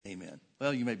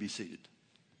Well, you may be seated.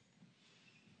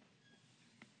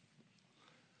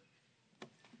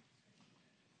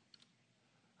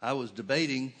 I was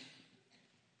debating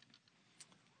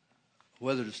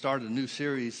whether to start a new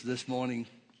series this morning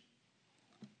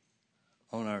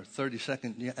on our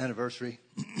 32nd anniversary.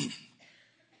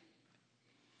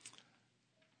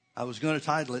 I was going to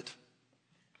title it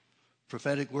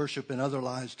Prophetic Worship and Other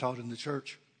Lies Taught in the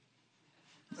Church.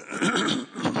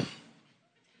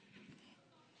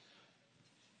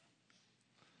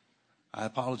 I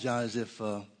apologize if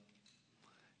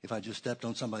I just stepped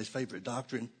on somebody's favorite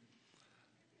doctrine.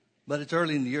 But it's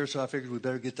early in the year, so I figured we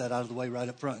better get that out of the way right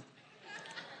up front.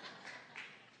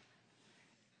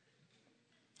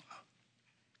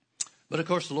 But of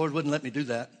course, the Lord wouldn't let me do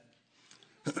that.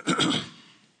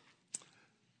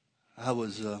 I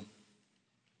was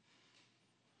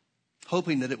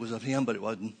hoping that it was of Him, but it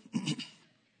wasn't.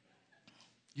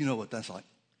 You know what that's like.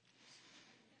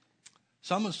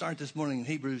 So I'm going to start this morning in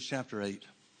Hebrews chapter 8.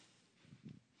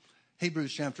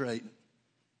 Hebrews chapter 8.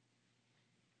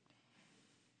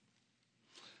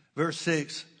 Verse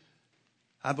 6.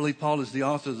 I believe Paul is the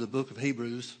author of the book of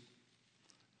Hebrews.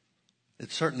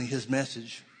 It's certainly his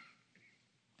message.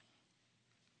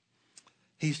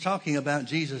 He's talking about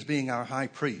Jesus being our high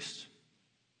priest.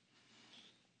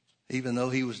 Even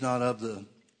though he was not of the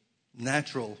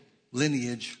natural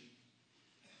lineage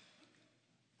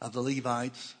of the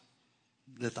Levites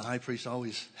that the high priest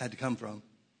always had to come from.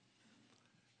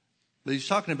 But he's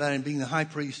talking about him being the high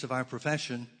priest of our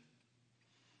profession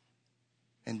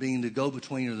and being the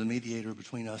go-between or the mediator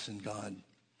between us and God.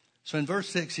 So in verse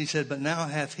 6 he said, "But now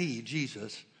hath he,"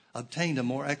 Jesus, "obtained a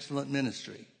more excellent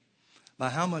ministry, by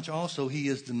how much also he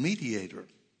is the mediator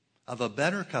of a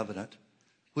better covenant,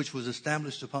 which was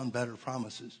established upon better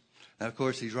promises." Now, of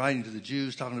course, he's writing to the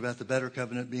Jews, talking about the better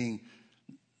covenant being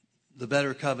the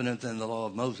better covenant than the law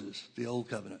of Moses, the old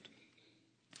covenant.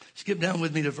 Skip down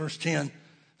with me to verse 10.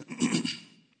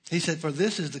 He said, "For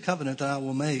this is the covenant that I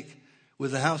will make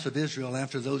with the house of Israel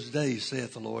after those days,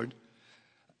 saith the Lord.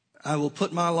 I will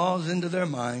put my laws into their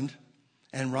mind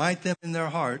and write them in their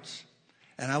hearts,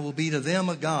 and I will be to them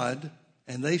a God,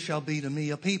 and they shall be to me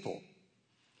a people.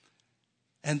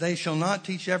 And they shall not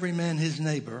teach every man his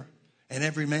neighbor and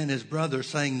every man his brother,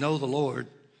 saying, Know the Lord.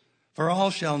 For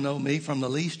all shall know me, from the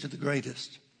least to the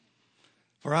greatest.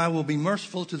 For I will be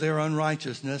merciful to their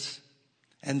unrighteousness,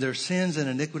 and their sins and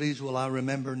iniquities will I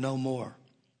remember no more.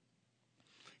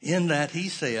 In that he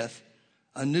saith,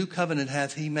 A new covenant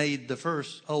hath he made the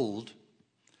first old.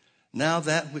 Now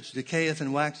that which decayeth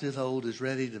and waxeth old is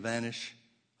ready to vanish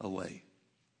away."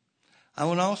 I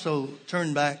want to also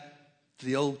turn back to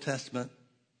the Old Testament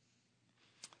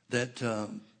that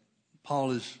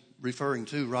Paul is referring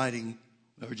to, writing,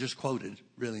 or just quoted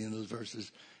really in those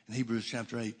verses in Hebrews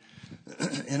chapter 8.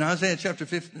 In Isaiah chapter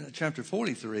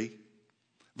 43,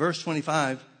 verse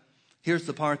 25, here's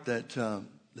the part that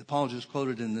Paul just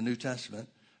quoted in the New Testament.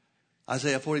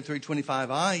 Isaiah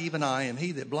 43:25, "I, even I, am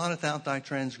he that blotteth out thy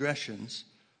transgressions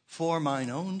for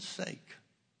mine own sake."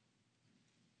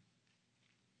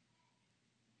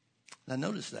 Now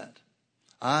notice that.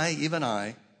 "I, even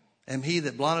I, am he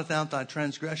that blotteth out thy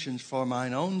transgressions for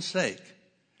mine own sake,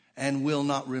 and will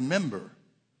not remember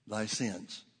thy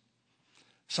sins."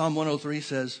 Psalm 103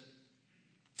 says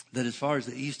that as far as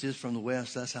the east is from the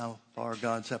west, that's how far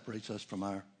God separates us from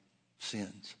our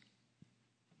sins.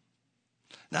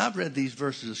 Now, I've read these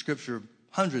verses of Scripture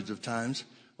hundreds of times.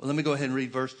 Well, let me go ahead and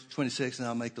read verse 26 and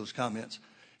I'll make those comments.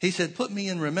 He said, "Put me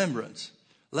in remembrance.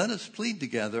 Let us plead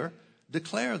together.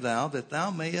 Declare thou that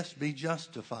thou mayest be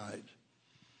justified."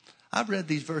 I've read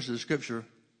these verses of Scripture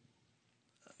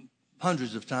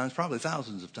hundreds of times, probably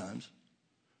thousands of times.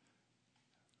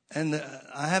 And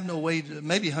I have no way to,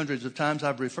 maybe hundreds of times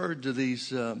I've referred to these,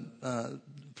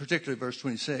 particularly verse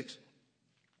 26,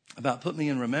 about put me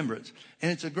in remembrance.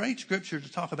 And it's a great Scripture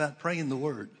to talk about praying the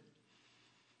Word.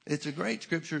 It's a great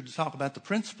Scripture to talk about the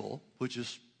principle, which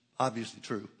is obviously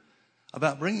true,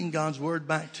 about bringing God's Word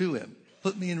back to Him.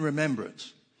 Put me in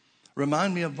remembrance.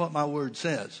 Remind me of what my Word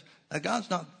says. Now, God's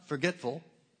not forgetful.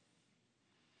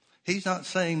 He's not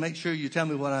saying, make sure you tell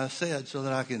me what I said so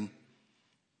that I can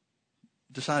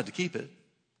decide to keep it.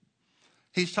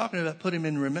 He's talking about put him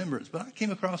in remembrance. But I came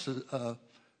across a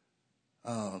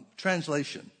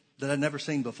translation that I'd never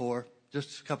seen before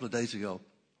just a couple of days ago.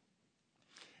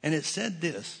 And it said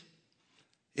this.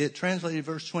 It translated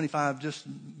verse 25 just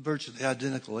virtually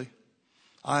identically.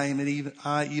 I, even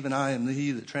I am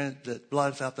he that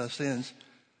blotteth out thy sins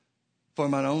for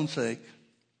mine own sake,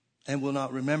 and will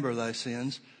not remember thy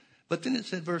sins. But then it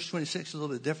said, verse 26, a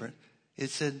little bit different. It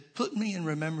said, put me in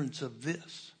remembrance of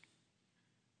this.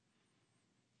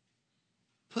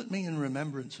 put me in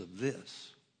remembrance of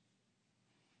this.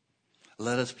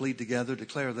 Let us plead together,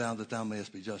 declare thou that thou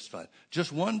mayest be justified.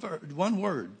 Just one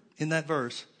word in that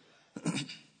verse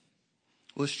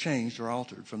was changed or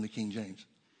altered from the King James.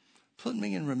 Put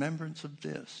me in remembrance of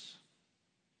this.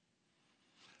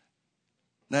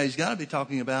 Now, he's got to be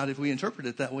talking about, if we interpret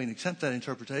it that way and accept that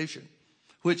interpretation,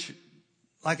 which,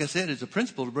 like I said, is a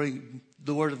principle to bring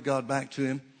the Word of God back to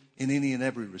him in any and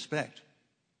every respect.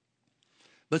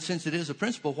 But since it is a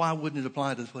principle, why wouldn't it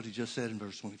apply to what he just said in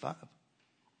verse 25?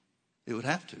 It would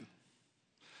have to.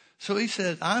 So he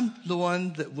said, I'm the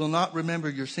one that will not remember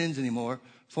your sins anymore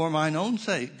for mine own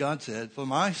sake, God said, for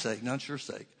my sake, not your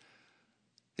sake.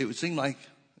 It would seem like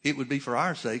it would be for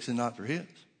our sakes and not for his.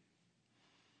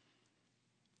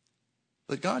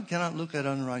 But God cannot look at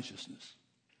unrighteousness.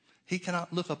 He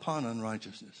cannot look upon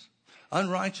unrighteousness.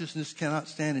 Unrighteousness cannot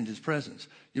stand in his presence.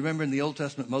 You remember in the Old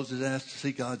Testament, Moses asked to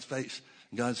see God's face.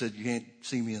 And God said, you can't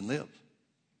see me and live.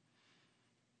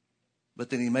 But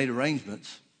then he made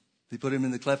arrangements. He put him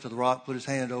in the cleft of the rock, put his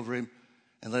hand over him,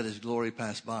 and let his glory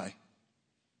pass by.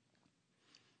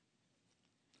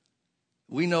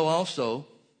 We know also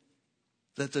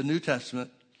that the New Testament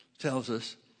tells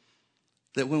us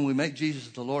that when we make Jesus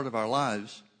the Lord of our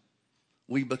lives,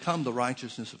 we become the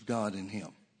righteousness of God in him.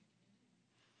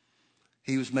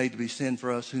 He was made to be sin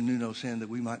for us who knew no sin, that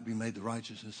we might be made the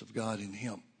righteousness of God in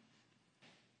him.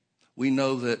 We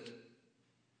know that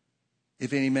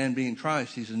if any man be in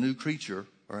Christ, he's a new creature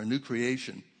or a new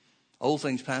creation. Old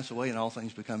things pass away and all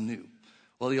things become new.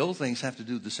 Well, the old things have to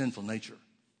do with the sinful nature.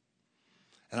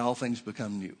 And all things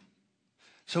become new.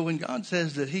 So when God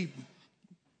says that he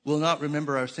will not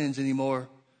remember our sins anymore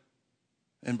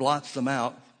and blots them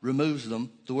out, removes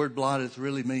them, the word blotteth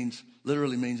literally means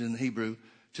in the Hebrew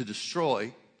to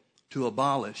destroy, to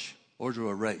abolish, or to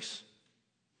erase.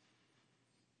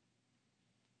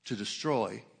 To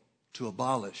destroy, to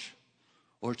abolish,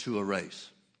 or to erase.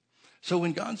 So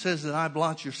when God says that I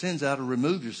blot your sins out or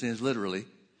remove your sins, literally,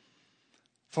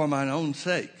 for mine own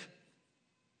sake,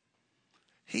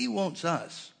 he wants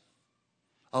us,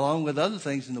 along with other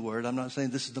things in the Word. I'm not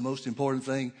saying this is the most important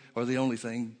thing or the only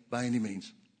thing by any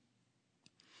means.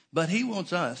 But he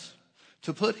wants us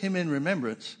to put him in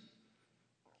remembrance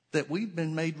that we've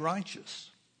been made righteous.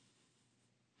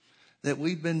 That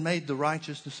we've been made the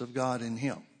righteousness of God in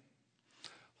him.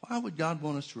 Why would God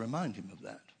want us to remind him of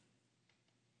that?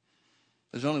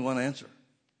 There's only one answer.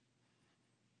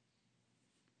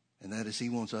 And that is he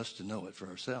wants us to know it for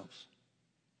ourselves.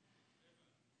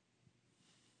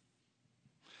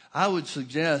 I would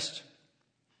suggest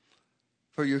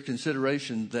for your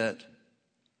consideration that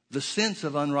the sense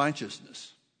of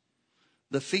unrighteousness,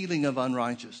 the feeling of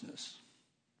unrighteousness,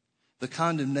 the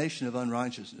condemnation of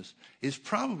unrighteousness is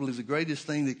probably the greatest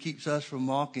thing that keeps us from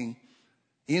walking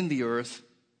in the earth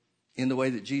in the way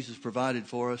that Jesus provided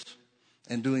for us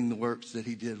and doing the works that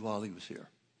he did while he was here.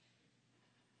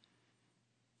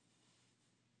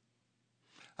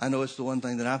 I know it's the one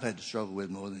thing that I've had to struggle with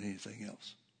more than anything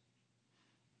else.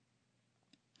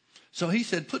 So he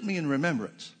said, put me in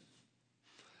remembrance.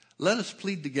 Let us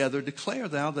plead together, declare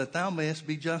thou that thou mayest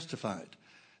be justified.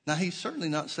 Now he's certainly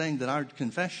not saying that our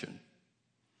confession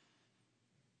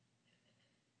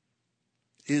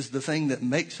is the thing that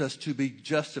makes us to be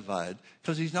justified,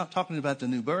 because he's not talking about the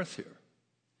new birth here.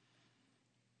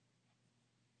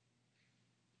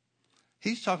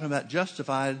 He's talking about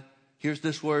justified. Here's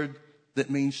this word that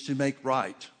means to make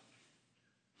right,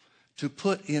 to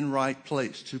put in right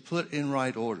place, to put in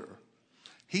right order.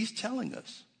 He's telling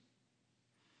us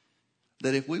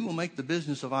that if we will make the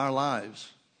business of our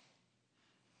lives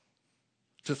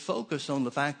to focus on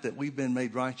the fact that we've been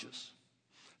made righteous,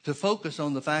 to focus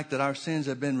on the fact that our sins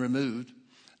have been removed,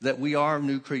 that we are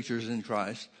new creatures in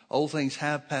Christ, old things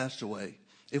have passed away.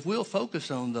 If we'll focus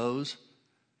on those,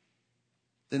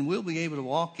 then we'll be able to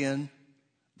walk in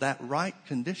that right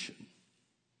condition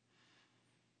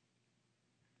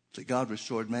that God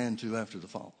restored man to after the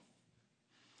fall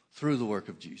through the work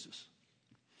of Jesus.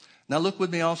 Now look with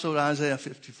me also at Isaiah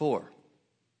 54.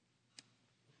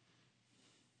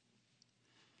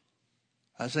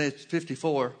 Isaiah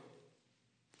 54,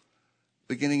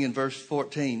 beginning in verse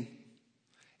 14,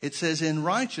 it says, in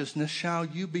righteousness shall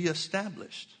you be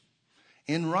established.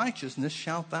 In righteousness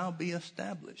shalt thou be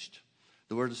established.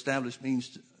 The word established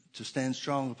means to stand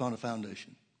strong upon a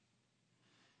foundation.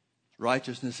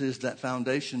 Righteousness is that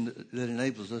foundation that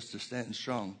enables us to stand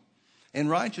strong. In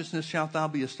righteousness shalt thou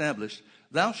be established.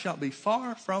 Thou shalt be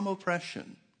far from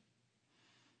oppression,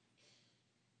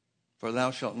 for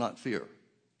thou shalt not fear.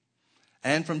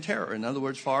 And from terror, in other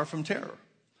words, far from terror,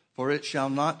 for it shall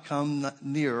not come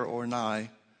near or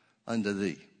nigh unto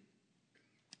thee.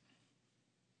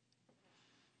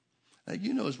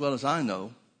 You know as well as I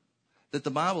know that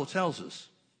the Bible tells us,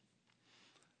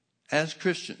 as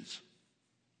Christians,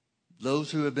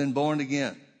 those who have been born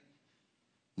again,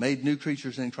 made new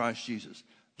creatures in Christ Jesus,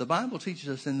 the Bible teaches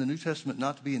us in the New Testament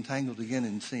not to be entangled again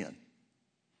in sin.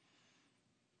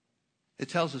 It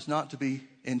tells us not to be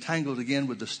entangled again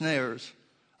with the snares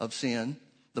of sin.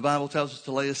 The Bible tells us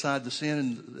to lay aside the sin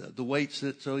and the weights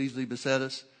that so easily beset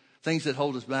us, things that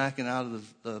hold us back and out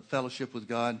of the fellowship with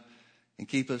God and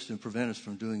keep us and prevent us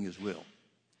from doing His will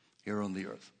here on the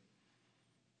earth.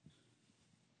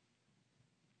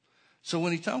 So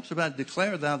when he talks about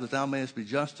declare thou that thou mayest be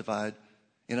justified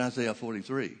in Isaiah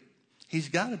 43, he's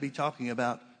got to be talking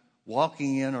about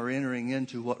walking in or entering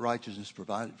into what righteousness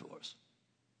provided for us.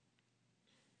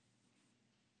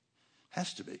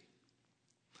 Has to be.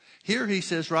 Here he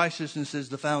says righteousness is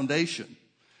the foundation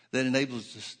that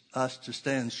enables us to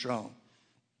stand strong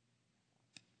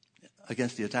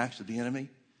against the attacks of the enemy,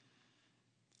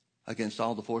 against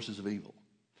all the forces of evil.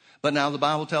 But now the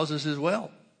Bible tells us as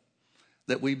well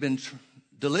that we've been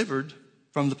delivered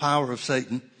from the power of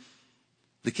Satan,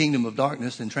 the kingdom of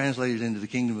darkness, and translated into the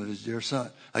kingdom of his dear Son.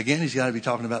 Again, he's got to be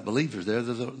talking about believers. They're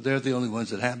the only ones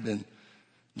that have been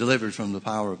delivered from the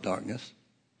power of darkness.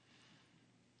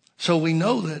 So we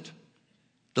know that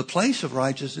the place of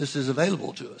righteousness is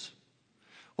available to us.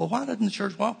 Well, why doesn't the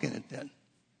church walk in it then?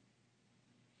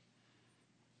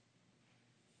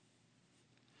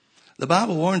 The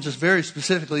Bible warns us very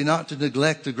specifically not to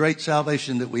neglect the great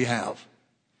salvation that we have.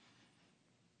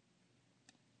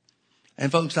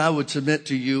 And folks, I would submit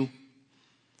to you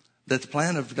that the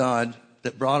plan of God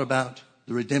that brought about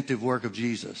the redemptive work of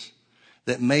Jesus,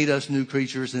 that made us new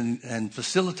creatures and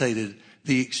facilitated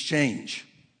the exchange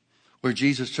where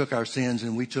Jesus took our sins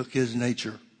and we took his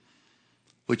nature,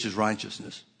 which is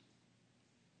righteousness.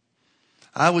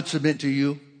 I would submit to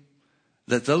you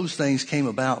that those things came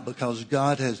about because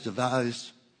God has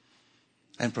devised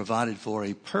and provided for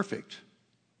a perfect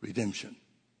redemption.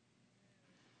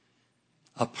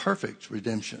 A perfect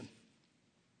redemption.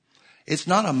 It's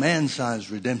not a man-sized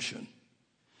redemption.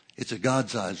 It's a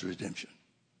God-sized redemption.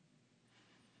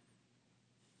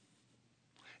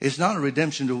 It's not a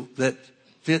redemption that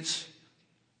fits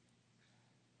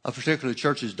a particular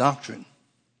church's doctrine.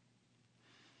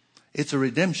 It's a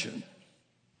redemption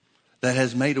that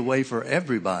has made a way for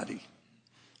everybody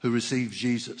who receives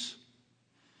Jesus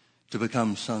to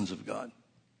become sons of God,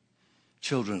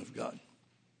 children of God.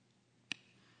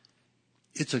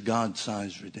 It's a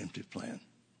God-sized redemptive plan.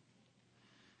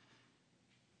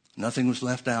 Nothing was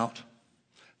left out.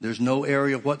 There's no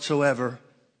area whatsoever,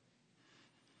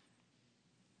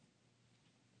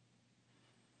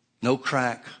 no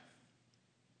crack,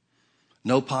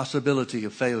 no possibility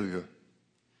of failure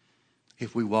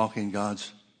if we walk in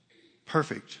God's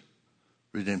perfect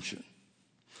redemption.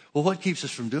 Well, what keeps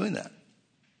us from doing that?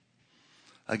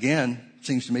 Again, it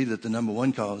seems to me that the number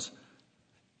one cause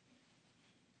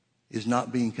is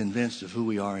not being convinced of who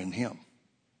we are in him.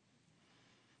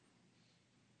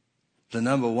 The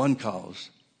number one cause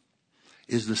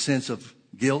is the sense of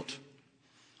guilt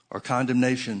or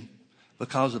condemnation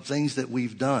because of things that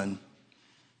we've done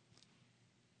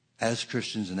as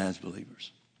Christians and as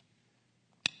believers.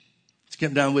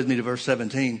 Skip down with me to verse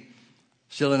 17,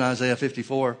 still in Isaiah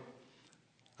 54.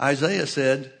 Isaiah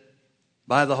said,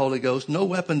 by the Holy Ghost, no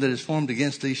weapon that is formed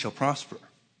against thee shall prosper.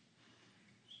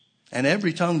 And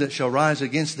every tongue that shall rise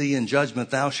against thee in judgment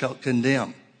thou shalt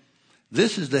condemn.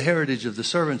 This is the heritage of the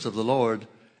servants of the Lord,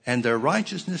 and their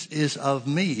righteousness is of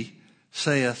me,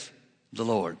 saith the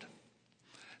Lord.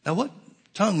 Now, what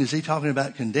tongue is he talking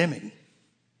about condemning?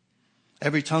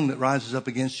 Every tongue that rises up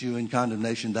against you in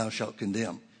condemnation thou shalt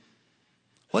condemn.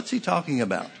 What's he talking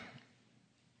about?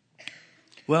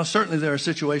 Well, certainly there are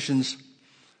situations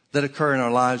that occur in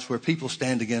our lives where people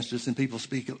stand against us and people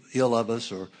speak ill of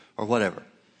us or whatever.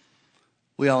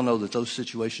 We all know that those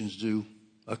situations do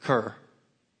occur.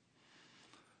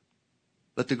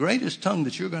 But the greatest tongue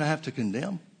that you're going to have to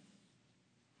condemn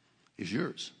is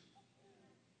yours.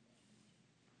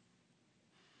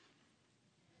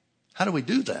 How do we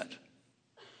do that?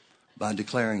 By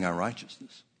declaring our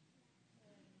righteousness.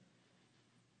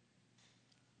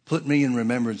 Put me in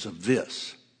remembrance of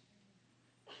this,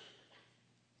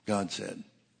 God said.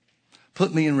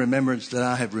 Put me in remembrance that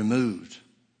I have removed,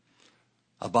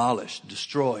 abolished,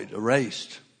 destroyed,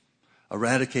 erased,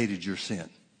 eradicated your sin.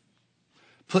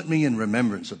 Put me in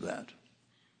remembrance of that.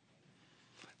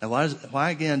 Now,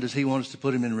 why again does he want us to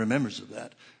put him in remembrance of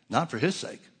that? Not for his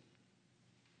sake,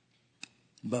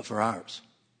 but for ours.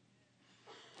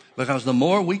 Because the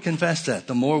more we confess that,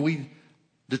 the more we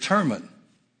determine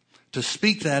to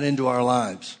speak that into our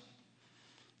lives,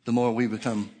 the more we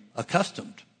become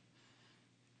accustomed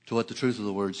to what the truth of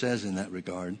the Word says in that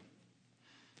regard,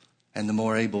 and the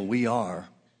more able we are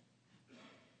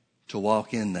to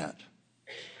walk in that.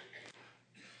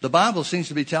 The Bible seems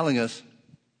to be telling us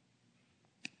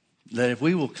that if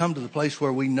we will come to the place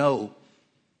where we know,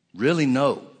 really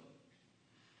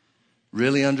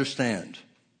understand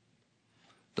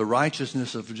the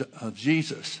righteousness of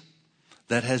Jesus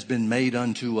that has been made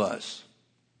unto us,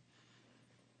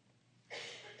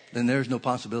 then there's no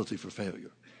possibility for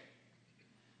failure.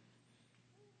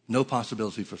 No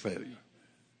possibility for failure.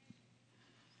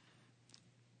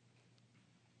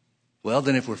 Well,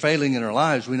 then if we're failing in our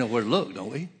lives, we know where to look,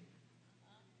 don't we?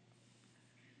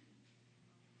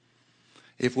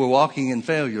 If we're walking in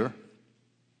failure,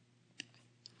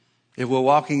 if we're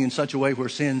walking in such a way where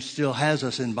sin still has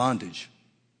us in bondage,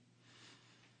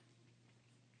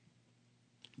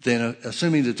 then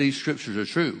assuming that these scriptures are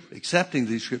true, accepting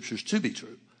these scriptures to be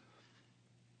true,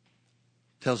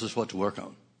 tells us what to work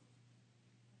on.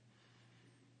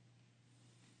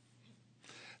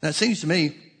 Now, it seems to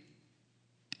me,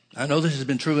 I know this has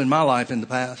been true in my life in the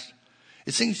past,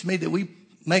 it seems to me that we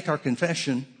make our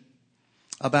confession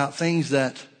about things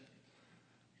that,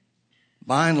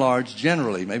 by and large,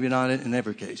 generally, maybe not in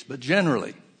every case, but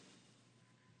generally,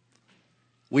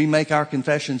 we make our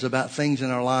confessions about things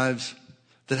in our lives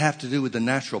that have to do with the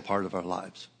natural part of our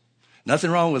lives.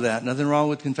 Nothing wrong with that. Nothing wrong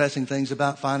with confessing things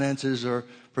about finances or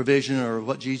provision or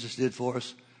what Jesus did for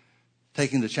us,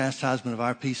 taking the chastisement of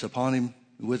our peace upon him.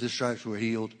 With his stripes we're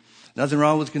healed. Nothing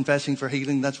wrong with confessing for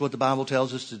healing. That's what the Bible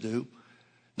tells us to do.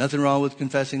 Nothing wrong with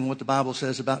confessing what the Bible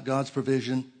says about God's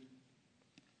provision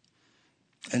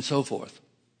and so forth.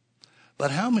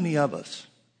 But how many of us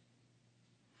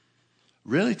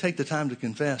really take the time to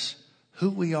confess who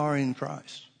we are in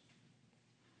Christ?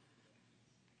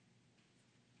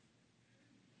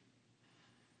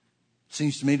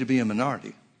 Seems to me to be a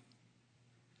minority.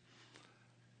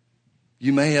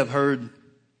 You may have heard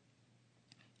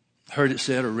it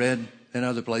said or read in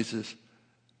other places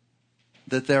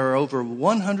that there are over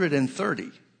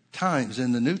 130 times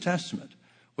in the New Testament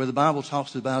where the Bible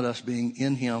talks about us being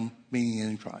in him, being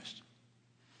in Christ.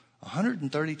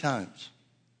 130 times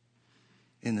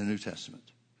in the New Testament.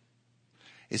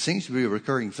 It seems to be a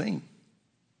recurring theme.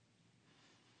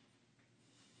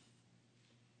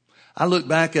 I look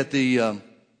back at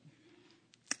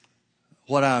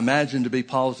what I imagine to be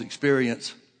Paul's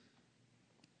experience.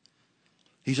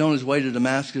 He's on his way to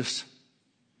Damascus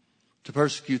to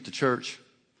persecute the church,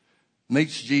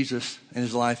 meets Jesus, and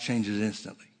his life changes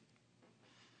instantly.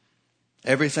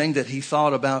 Everything that he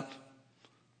thought about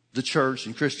the church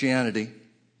and Christianity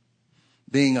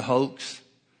being a hoax,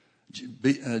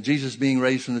 Jesus being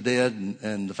raised from the dead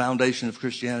and the foundation of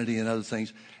Christianity and other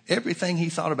things, everything he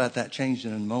thought about that changed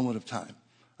in a moment of time.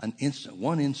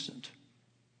 One instant.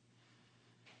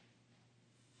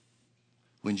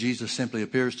 When Jesus simply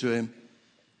appears to him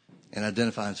and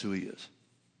identifies who he is.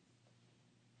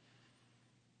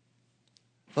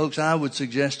 Folks, I would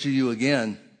suggest to you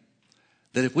again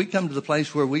that if we come to the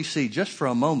place where we see just for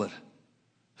a moment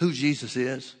who Jesus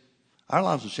is, our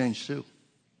lives will change too.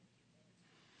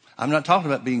 I'm not talking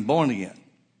about being born again.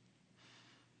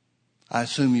 I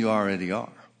assume you already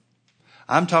are.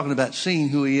 I'm talking about seeing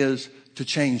who he is to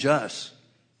change us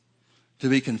to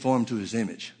be conformed to his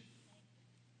image.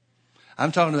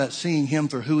 I'm talking about seeing him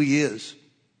for who he is,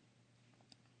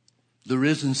 the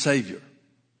risen Savior,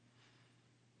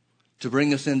 to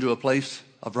bring us into a place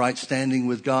of right standing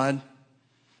with God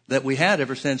that we had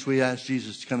ever since we asked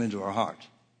Jesus to come into our heart,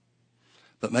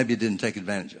 but maybe didn't take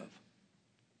advantage of.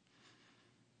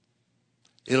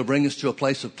 It'll bring us to a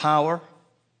place of power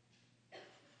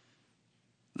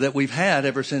that we've had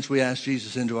ever since we asked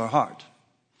Jesus into our heart,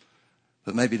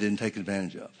 but maybe didn't take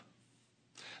advantage of.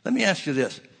 Let me ask you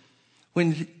this.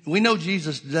 When we know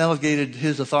Jesus delegated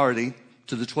his authority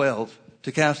to the 12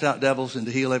 to cast out devils and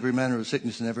to heal every manner of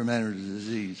sickness and every manner of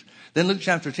disease, then Luke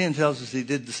chapter 10 tells us he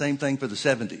did the same thing for the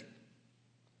 70.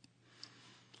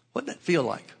 What did that feel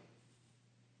like?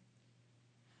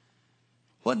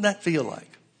 What did that feel like?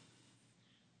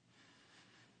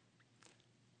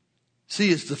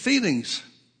 See, it's the feelings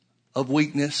of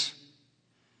weakness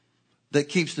that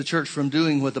keeps the church from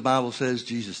doing what the Bible says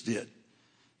Jesus did.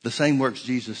 The same works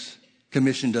Jesus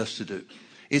commissioned us to do.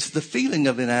 It's the feeling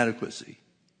of inadequacy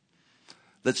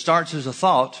that starts as a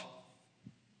thought.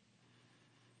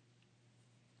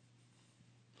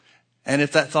 And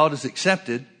if that thought is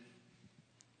accepted,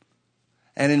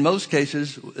 and in most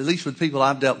cases, at least with people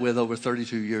I've dealt with over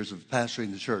 32 years of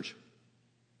pastoring the church,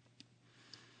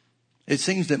 it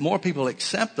seems that more people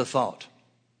accept the thought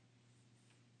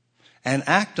and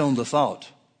act on the thought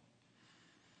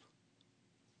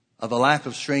of a lack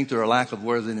of strength or a lack of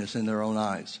worthiness in their own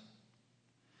eyes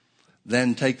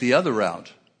than take the other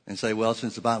route and say, well,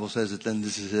 since the Bible says it, then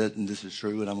this is it and this is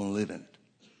true and I'm going to live in it.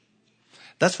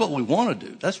 That's what we want to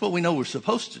do. That's what we know we're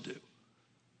supposed to do.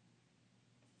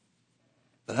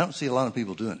 But I don't see a lot of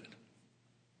people doing it.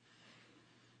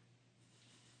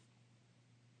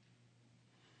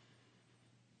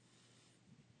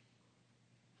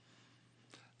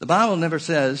 The Bible never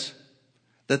says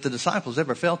that the disciples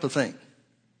ever felt a thing.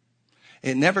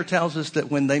 It never tells us that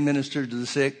when they ministered to the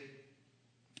sick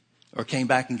or came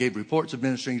back and gave reports of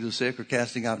ministering to the sick or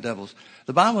casting out devils.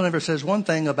 The Bible never says one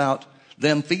thing about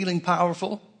them feeling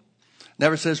powerful.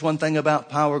 Never says one thing about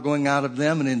power going out of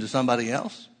them and into somebody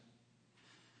else.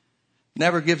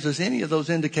 Never gives us any of those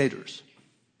indicators.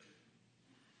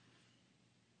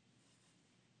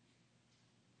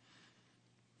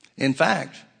 In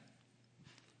fact,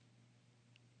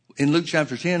 in Luke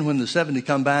chapter 10, when the 70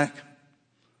 come back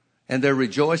and they're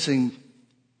rejoicing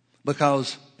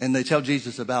and they tell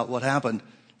Jesus about what happened,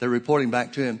 they're reporting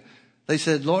back to him. They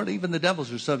said, Lord, even the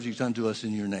devils are subject unto us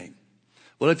in your name.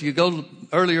 Well, if you go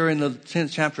earlier in the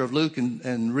 10th chapter of Luke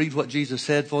and read what Jesus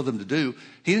said for them to do,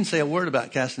 he didn't say a word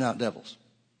about casting out devils.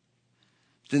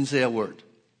 Didn't say a word.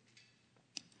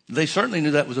 They certainly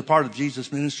knew that was a part of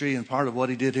Jesus' ministry and part of what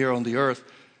he did here on the earth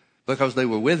because they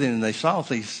were with him and they saw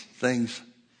these things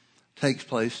take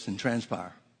place and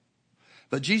transpire.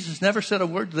 But Jesus never said a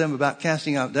word to them about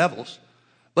casting out devils,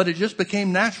 but it just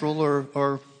became natural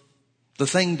or the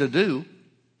thing to do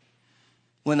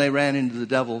when they ran into the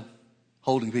devil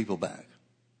holding people back.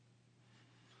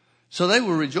 So they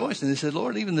were rejoicing. They said,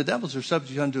 Lord, even the devils are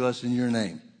subject unto us in your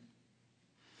name.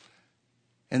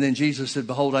 And then Jesus said,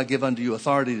 behold, I give unto you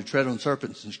authority to tread on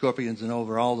serpents and scorpions and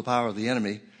over all the power of the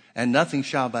enemy, and nothing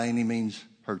shall by any means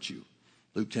hurt you.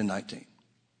 Luke 10:19.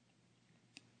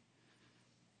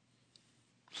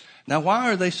 Now,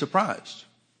 why are they surprised?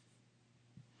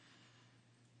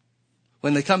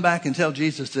 When they come back and tell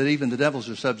Jesus that even the devils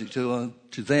are subject to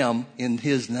them in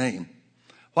his name.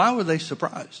 Why were they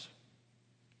surprised?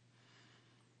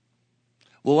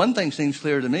 Well, one thing seems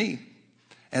clear to me,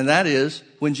 and that is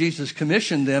when Jesus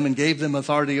commissioned them and gave them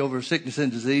authority over sickness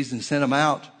and disease and sent them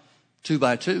out 2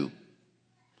 by 2.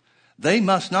 They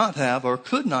must not have, or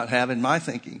could not have, in my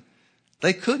thinking,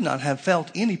 they could not have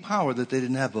felt any power that they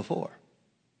didn't have before.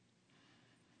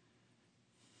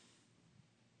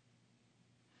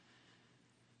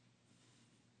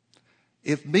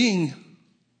 If being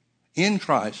in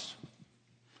Christ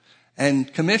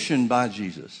and commissioned by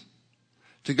Jesus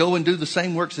to go and do the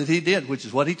same works that he did, which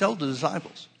is what he told the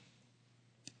disciples.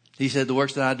 He said, the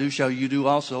works that I do shall you do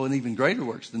also, and even greater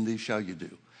works than these shall you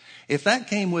do. If that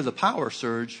came with a power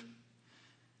surge,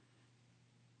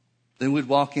 then we'd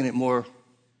walk in it more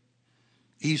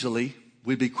easily.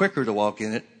 We'd be quicker to walk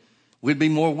in it. We'd be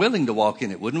more willing to walk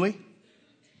in it, wouldn't we?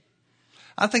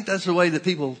 I think that's the way that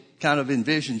people kind of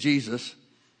envision Jesus,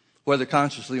 whether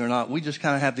consciously or not. We just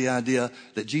kind of have the idea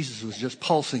that Jesus was just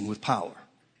pulsing with power.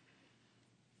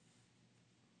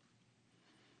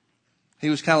 He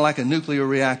was kind of like a nuclear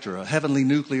reactor, a heavenly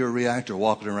nuclear reactor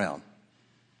walking around.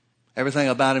 Everything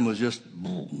about him was just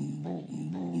boom, boom,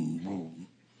 boom, boom.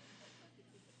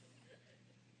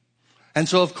 And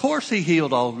so, of course, he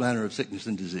healed all manner of sickness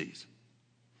and disease.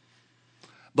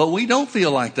 But we don't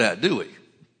feel like that, do we?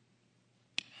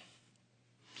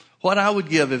 What I would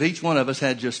give if each one of us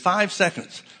had just 5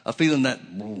 seconds of feeling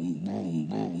that boom, boom,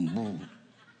 boom, boom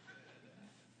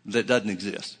that doesn't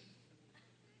exist.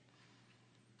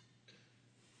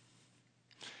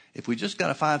 If we just got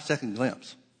a 5-second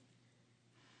glimpse,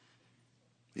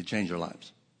 it'd change our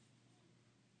lives.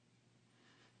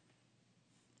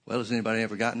 Well, has anybody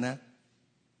ever gotten that?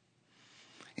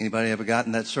 Anybody ever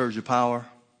gotten that surge of power?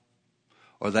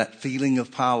 Or that feeling of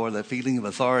power, that feeling of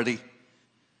authority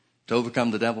to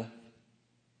overcome the devil?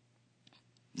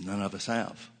 None of us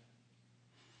have.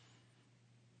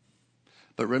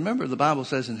 But remember, the Bible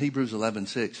says in Hebrews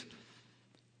 11:6,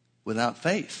 without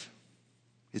faith,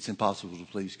 it's impossible to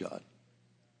please God.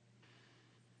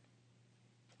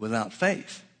 Without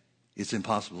faith, it's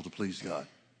impossible to please God.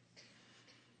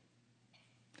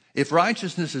 If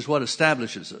righteousness is what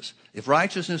establishes us, if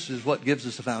righteousness is what gives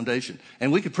us a foundation,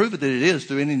 and we could prove it that it is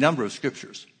through any number of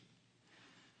scriptures.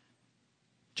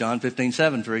 John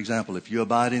 15:7, for example, if you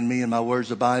abide in me and my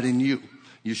words abide in you,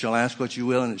 you shall ask what you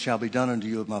will and it shall be done unto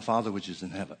you of my Father which is in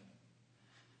heaven.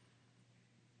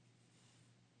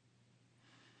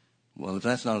 Well, if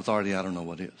that's not authority, I don't know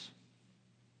what is.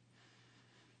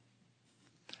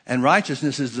 And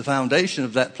righteousness is the foundation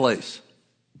of that place.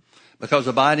 Because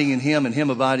abiding in him and him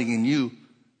abiding in you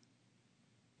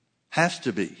has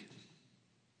to be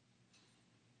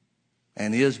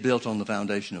and is built on the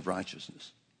foundation of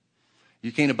righteousness.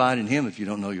 You can't abide in him if you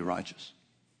don't know you're righteous.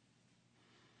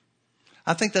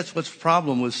 I think that's what's the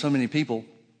problem with so many people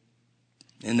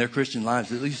in their Christian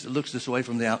lives. At least it looks this way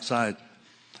from the outside.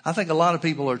 I think a lot of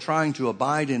people are trying to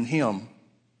abide in him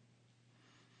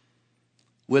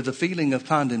with a feeling of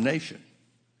condemnation.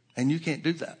 And you can't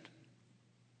do that.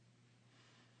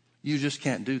 You just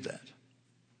can't do that.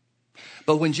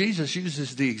 But when Jesus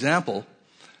uses the example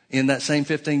in that same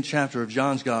 15th chapter of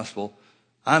John's Gospel,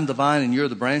 I'm the vine and you're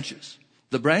the branches.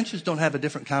 The branches don't have a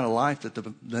different kind of life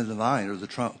than the vine or the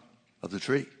trunk of the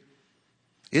tree.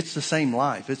 It's the same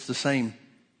life. It's the same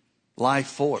life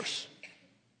force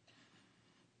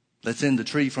that's in the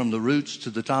tree from the roots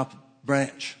to the top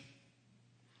branch.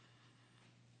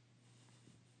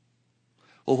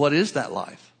 Well, what is that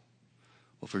life?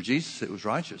 Well, for Jesus, it was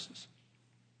righteousness.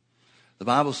 The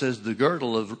Bible says the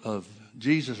girdle of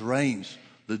Jesus' reigns,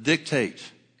 the dictating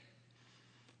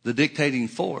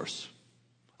force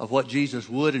of what Jesus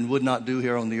would and would not do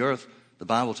here on the earth, the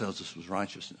Bible tells us was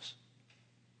righteousness.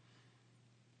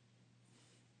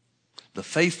 The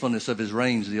faithfulness of his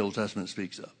reigns, the Old Testament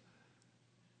speaks of,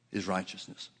 is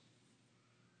righteousness.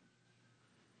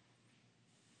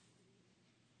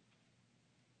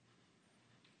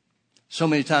 So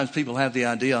many times people have the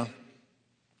idea,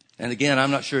 and again,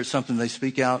 I'm not sure it's something they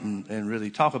speak out and really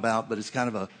talk about, but it's kind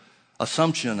of a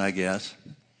assumption, I guess,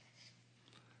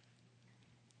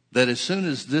 that as soon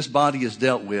as this body is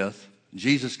dealt with,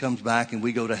 Jesus comes back and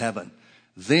we go to heaven,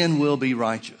 then we'll be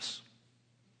righteous.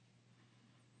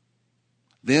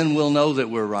 Then we'll know that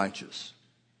we're righteous.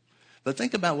 But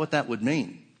think about what that would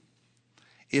mean.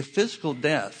 If physical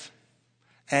death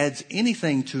adds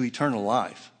anything to eternal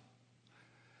life,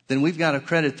 then we've got to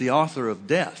credit the author of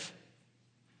death,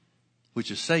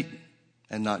 which is Satan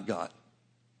and not God.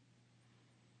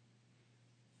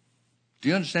 Do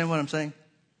you understand what I'm saying?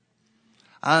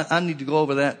 I need to go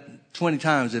over that 20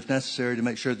 times if necessary to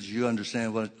make sure that you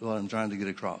understand what I'm trying to get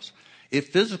across. If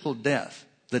physical death,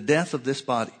 the death of this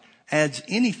body, adds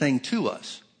anything to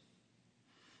us,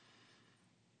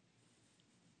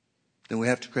 then we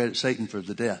have to credit Satan for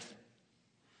the death.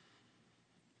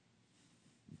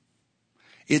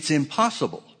 It's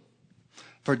impossible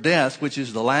for death, which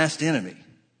is the last enemy,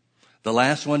 the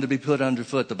last one to be put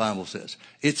underfoot, the Bible says.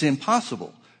 It's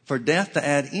impossible for death to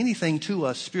add anything to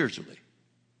us spiritually.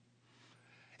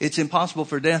 It's impossible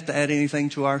for death to add anything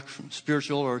to our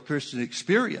spiritual or Christian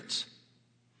experience,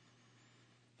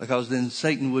 because then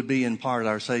Satan would be in part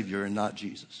our Savior and not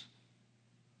Jesus.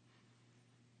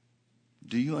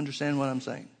 Do you understand what I'm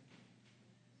saying?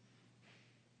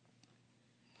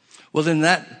 Well, then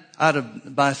that,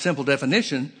 by simple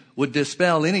definition, would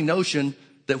dispel any notion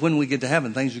that when we get to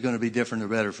heaven, things are going to be different or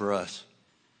better for us,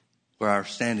 where our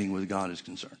standing with God is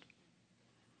concerned.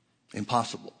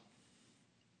 Impossible.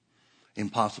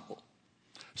 Impossible.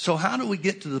 So how do we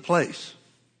get to the place?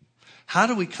 How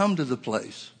do we come to the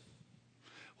place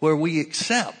where we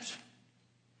accept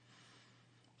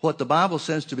what the Bible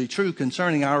says to be true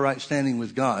concerning our right standing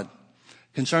with God,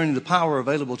 concerning the power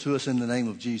available to us in the name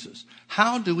of Jesus?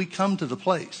 How do we come to the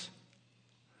place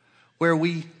where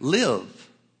we live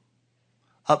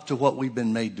up to what we've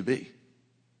been made to be?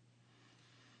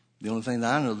 The only thing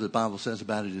that I know the Bible says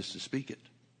about it is to speak it.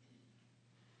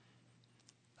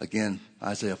 Again,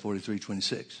 Isaiah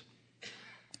 43:26.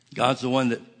 God's the one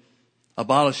that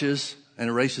abolishes and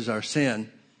erases our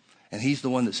sin, and he's the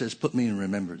one that says, put me in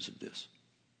remembrance of this.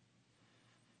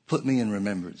 Put me in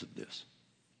remembrance of this.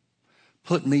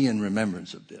 Put me in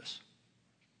remembrance of this.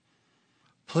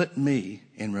 Put me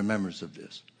in remembrance of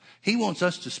this. He wants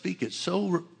us to speak it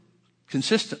so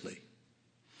consistently,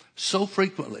 so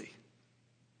frequently,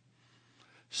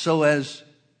 so as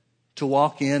to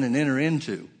walk in and enter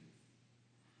into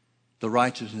the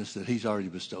righteousness that he's already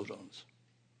bestowed on us.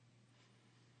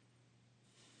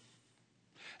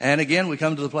 And again, we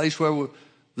come to the place where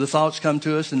the thoughts come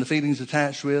to us and the feelings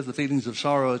attached with, the feelings of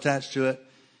sorrow attached to it,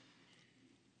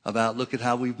 about look at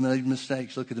how we've made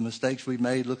mistakes, look at the mistakes we've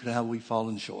made, look at how we've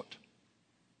fallen short.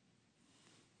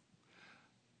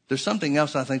 There's something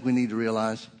else I think we need to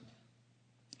realize,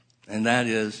 and that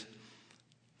is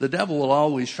the devil will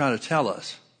always try to tell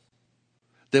us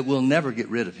that we'll never get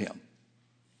rid of him.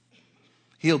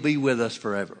 He'll be with us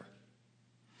forever.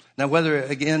 Now, whether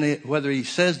he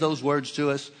says those words to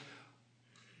us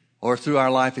or through our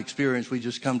life experience, we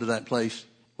just come to that place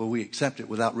where we accept it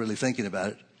without really thinking about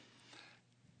it.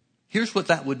 Here's what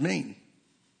that would mean.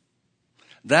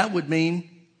 That would mean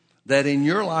that in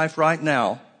your life right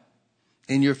now,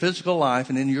 in your physical life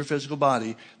and in your physical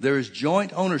body, there is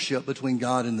joint ownership between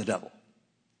God and the devil.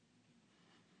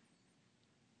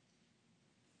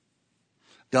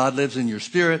 God lives in your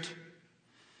spirit,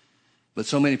 but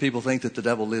so many people think that the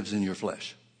devil lives in your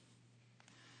flesh.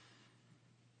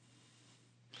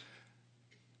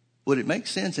 Would it make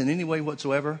sense in any way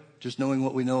whatsoever, just knowing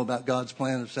what we know about God's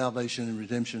plan of salvation and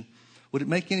redemption? Would it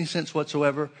make any sense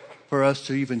whatsoever for us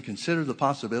to even consider the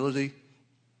possibility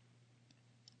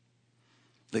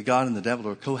that God and the devil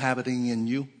are cohabiting in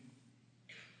you?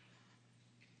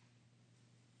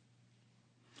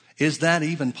 Is that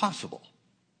even possible?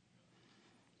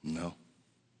 No.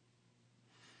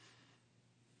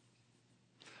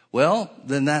 Well,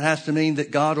 then that has to mean that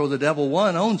God or the devil,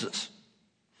 one, owns us.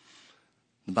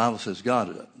 The Bible says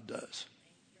God does.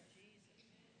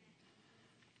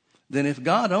 Then if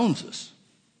God owns us,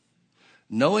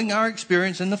 knowing our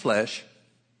experience in the flesh,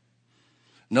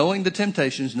 knowing the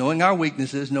temptations, knowing our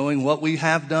weaknesses, knowing what we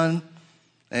have done,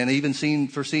 and even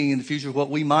foreseeing in the future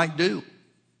what we might do,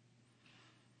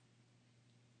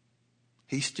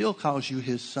 he still calls you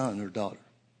his son or daughter.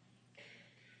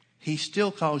 He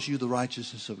still calls you the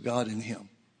righteousness of God in him.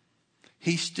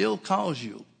 He still calls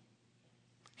you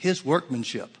his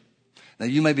workmanship. Now,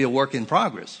 you may be a work in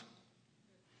progress,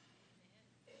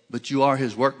 but you are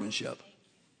his workmanship.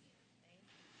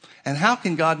 And how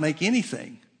can God make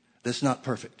anything that's not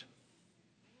perfect?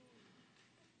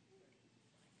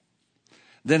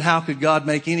 Then how could God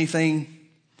make anything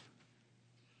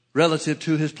relative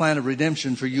to his plan of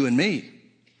redemption for you and me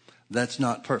that's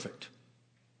not perfect?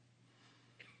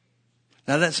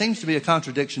 Now, that seems to be a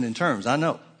contradiction in terms, I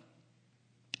know.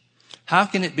 How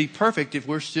can it be perfect if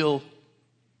we're still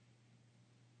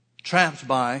trapped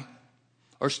by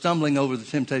or stumbling over the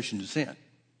temptation to sin?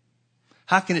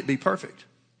 How can it be perfect?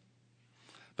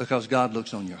 Because God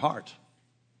looks on your heart.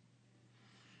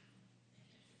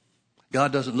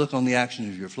 God doesn't look on the action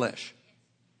of your flesh.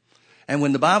 And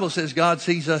when the Bible says God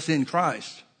sees us in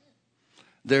Christ,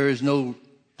 there is no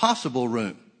possible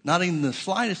room, not even the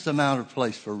slightest amount of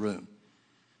place for room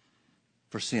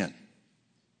for sin.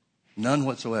 None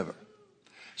whatsoever.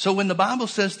 So when the Bible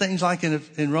says things like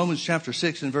in Romans chapter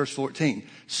 6 and verse 14,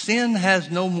 sin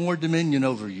has no more dominion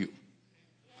over you.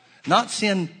 Not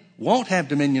sin won't have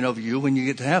dominion over you when you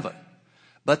get to heaven,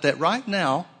 but that right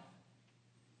now,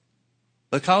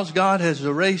 because God has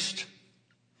erased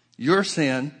your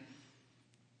sin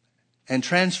and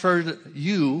transferred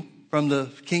you from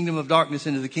the kingdom of darkness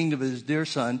into the kingdom of his dear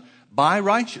son by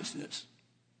righteousness,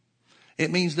 it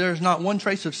means there's not one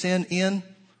trace of sin in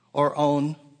or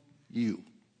on you.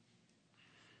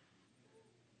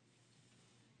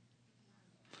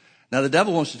 Now, the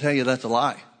devil wants to tell you that's a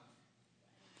lie.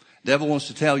 The devil wants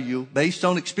to tell you, based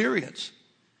on experience,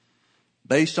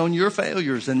 based on your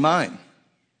failures and mine,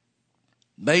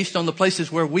 based on the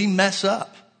places where we mess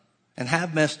up and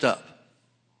have messed up,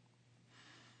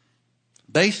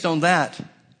 based on that,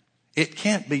 it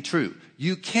can't be true.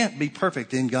 You can't be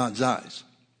perfect in God's eyes.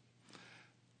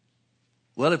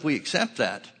 Well, if we accept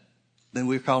that, then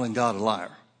we're calling God a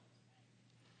liar.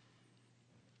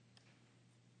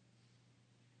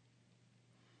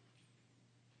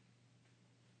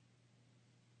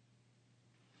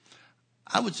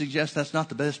 I would suggest that's not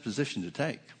the best position to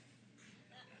take.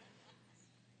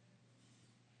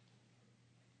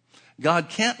 God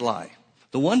can't lie.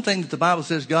 The one thing that the Bible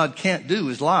says God can't do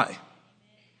is lie.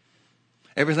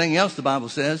 Everything else the Bible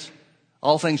says,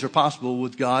 all things are possible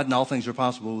with God and all things are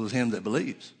possible with him that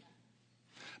believes.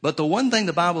 But the one thing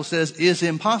the Bible says is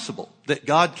impossible, that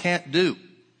God can't do,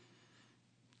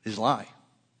 is lie.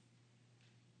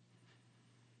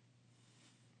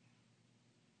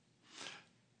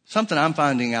 Something I'm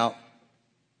finding out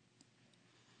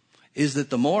is that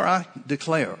the more I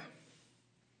declare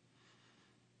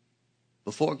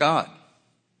before God,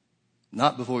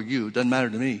 not before you, it doesn't matter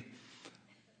to me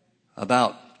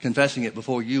about confessing it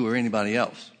before you or anybody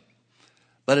else.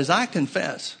 But as I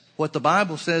confess what the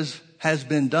Bible says has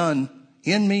been done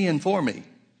in me and for me,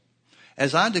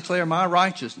 as I declare my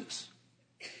righteousness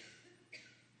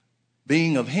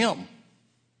being of him,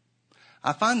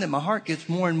 I find that my heart gets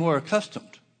more and more accustomed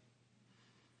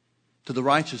to the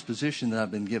righteous position that I've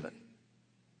been given.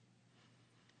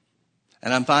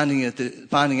 And I'm finding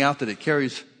out that it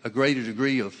carries a greater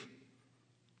degree of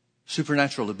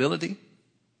supernatural ability.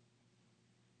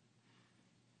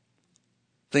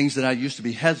 Things that I used to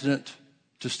be hesitant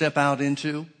to step out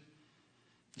into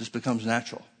just becomes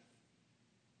natural.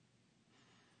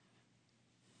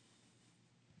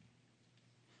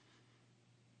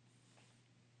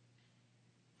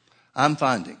 I'm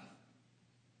finding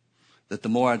that the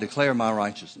more I declare my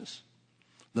righteousness,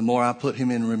 the more I put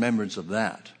him in remembrance of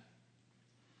that,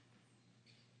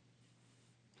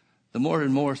 the more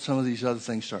and more some of these other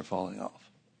things start falling off.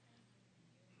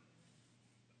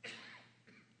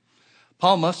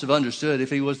 Paul must have understood,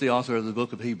 if he was the author of the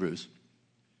book of Hebrews,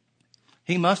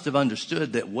 he must have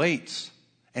understood that weights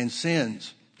and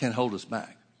sins can hold us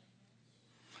back.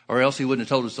 Or else he wouldn't have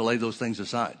told us to lay those things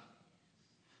aside.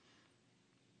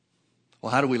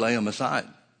 Well, how do we lay them aside?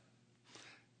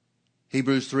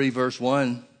 Hebrews 3 verse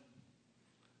 1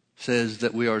 says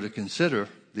that we are to consider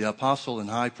the apostle and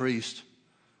high priest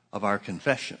of our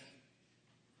confession,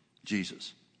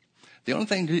 Jesus. The only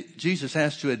thing Jesus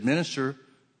has to administer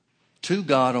to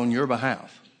God on your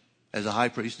behalf, as a high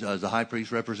priest does, the high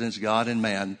priest represents God and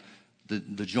man,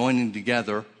 the joining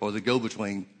together or the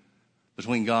go-between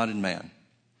between God and man.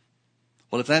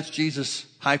 Well, if that's Jesus'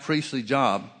 high priestly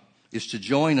job, is to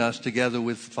join us together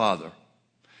with the Father,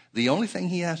 the only thing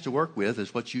he has to work with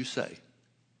is what you say.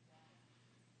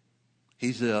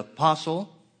 He's the apostle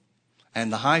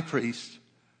and the high priest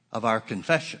of our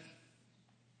confession.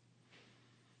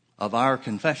 Of our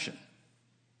confession.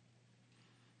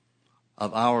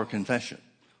 Of our confession.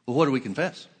 Well, what do we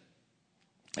confess?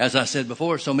 As I said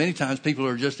before, so many times people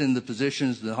are just in the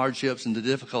positions, the hardships, and the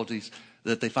difficulties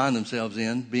that they find themselves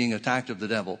in, being attacked of the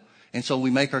devil. And so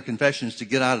we make our confessions to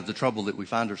get out of the trouble that we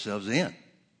find ourselves in.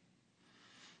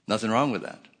 Nothing wrong with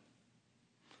that.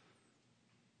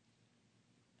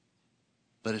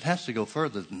 But it has to go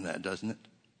further than that, doesn't it?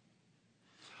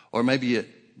 Or maybe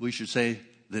we should say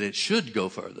that it should go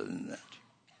further than that.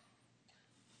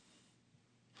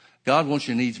 God wants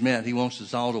your needs met. He wants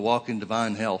us all to walk in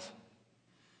divine health.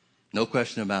 No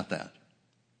question about that.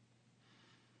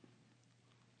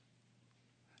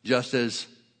 Just as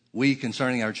we,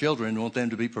 concerning our children, want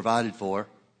them to be provided for.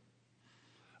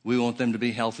 We want them to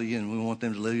be healthy and we want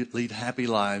them to lead happy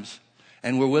lives.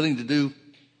 And we're willing to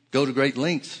go to great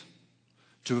lengths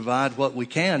to provide what we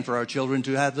can for our children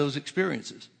to have those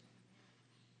experiences.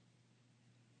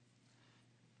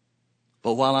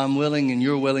 But while I'm willing and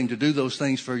you're willing to do those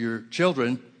things for your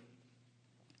children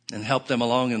and help them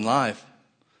along in life,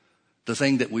 the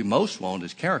thing that we most want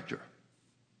is character.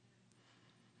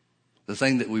 The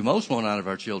thing that we most want out of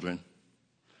our children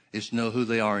is to know who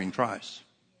they are in Christ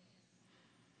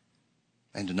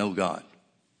and to know God.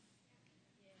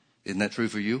 Isn't that true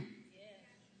for you?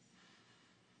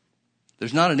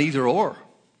 There's not an either or.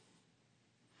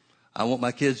 I want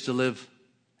my kids to live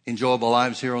enjoyable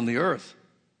lives here on the earth,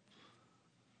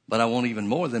 but I want even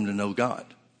more them to know God.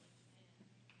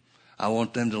 I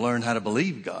want them to learn how to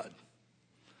believe God.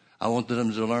 I want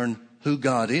them to learn who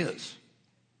God is.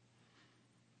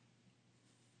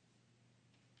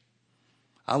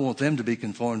 I want them to be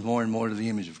conformed more and more to the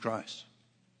image of Christ.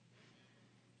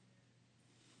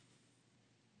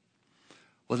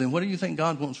 Well, then what do you think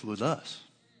God wants with us?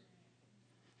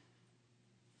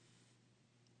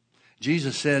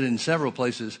 Jesus said in several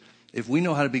places, if we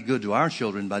know how to be good to our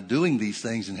children by doing these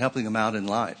things and helping them out in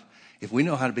life, if we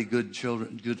know how to be good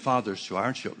children, good fathers to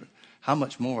our children, how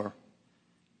much more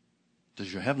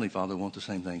does your Heavenly Father want the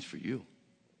same things for you?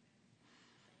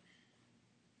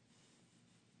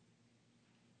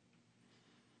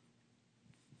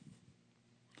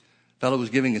 A fellow was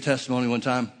giving a testimony one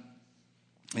time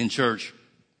in church.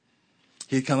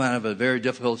 He'd come out of a very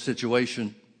difficult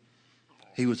situation.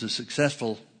 He was a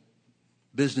successful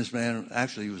businessman.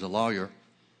 Actually, he was a lawyer.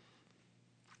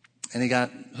 And he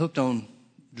got hooked on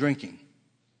drinking.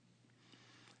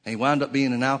 And he wound up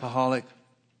being an alcoholic.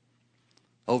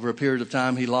 Over a period of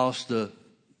time, he lost the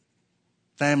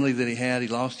family that he had. He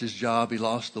lost his job. He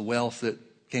lost the wealth that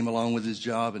came along with his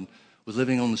job and was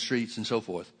living on the streets and so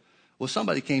forth. Well,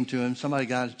 somebody came to him, somebody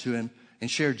got to him and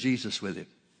shared Jesus with him.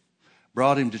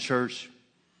 Brought him to church,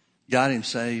 got him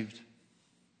saved,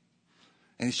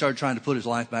 and he started trying to put his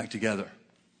life back together.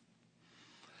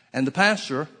 And the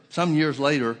pastor, some years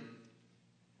later,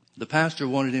 the pastor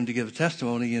wanted him to give a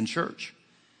testimony in church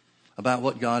about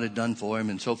what God had done for him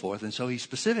and so forth. And so he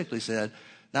specifically said,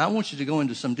 now I want you to go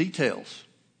into some details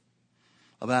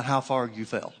about how far you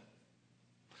fell.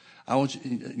 I want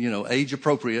you, age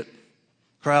appropriate,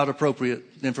 crowd appropriate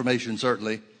information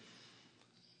certainly.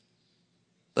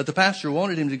 But the pastor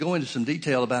wanted him to go into some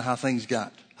detail about how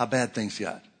bad things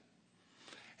got.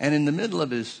 And in the middle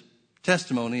of his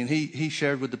testimony, and he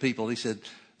shared with the people, he said,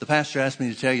 the pastor asked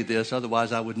me to tell you this,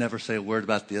 otherwise I would never say a word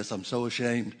about this. I'm so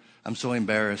ashamed. I'm so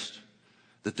embarrassed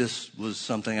that this was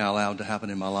something I allowed to happen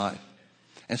in my life.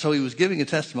 And so he was giving a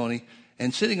testimony,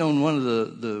 and sitting on one of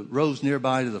the rows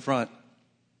nearby to the front,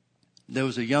 there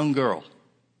was a young girl,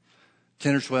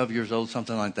 10 or 12 years old,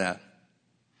 something like that.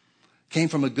 Came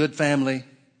from a good family,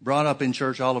 brought up in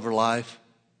church all of her life.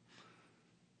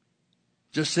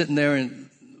 Just sitting there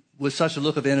with such a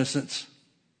look of innocence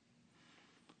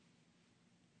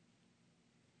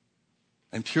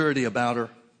and purity about her.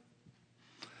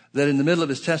 that in the middle of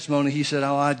his testimony, he said,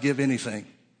 oh, I'd give anything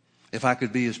if I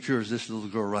could be as pure as this little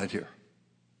girl right here.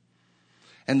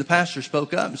 And the pastor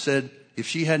spoke up and said, if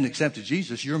she hadn't accepted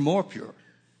Jesus, you're more pure.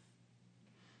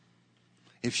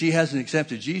 If she hasn't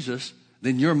accepted Jesus,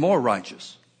 then you're more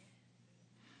righteous.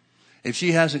 If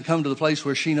she hasn't come to the place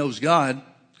where she knows God,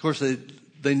 of course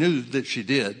they knew that she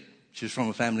did. She was from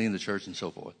a family in the church and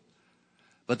so forth.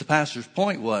 But the pastor's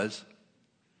point was,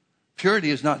 purity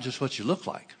is not just what you look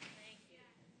like.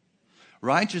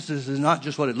 Righteousness is not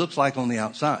just what it looks like on the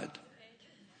outside.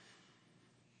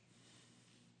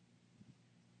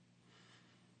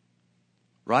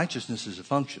 Righteousness is a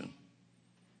function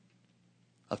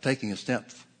of taking a step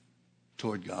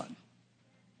toward God.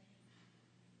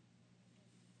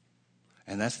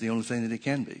 And that's the only thing that it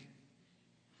can be.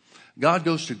 God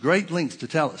goes to great lengths to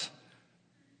tell us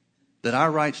that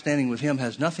our right standing with Him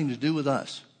has nothing to do with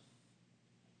us,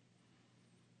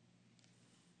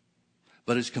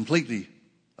 but it's completely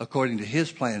according to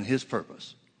His plan, His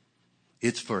purpose.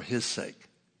 It's for His sake,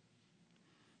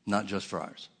 not just for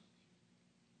ours.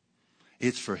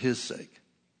 It's for His sake.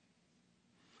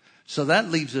 So that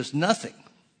leaves us nothing,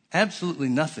 absolutely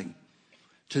nothing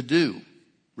to do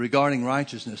regarding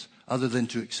righteousness other than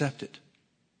to accept it.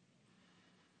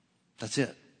 That's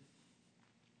it.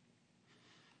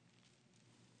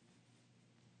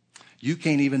 You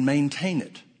can't even maintain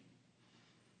it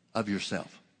of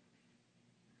yourself.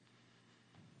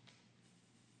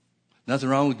 Nothing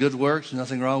wrong with good works,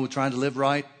 nothing wrong with trying to live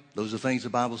right. Those are things the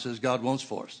Bible says God wants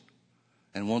for us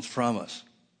and wants from us.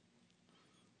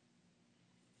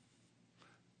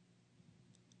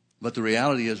 But the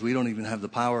reality is we don't even have the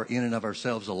power in and of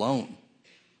ourselves alone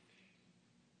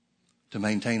to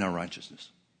maintain our righteousness.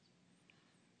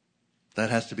 That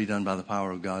has to be done by the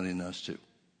power of God in us too.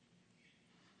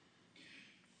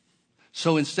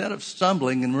 So instead of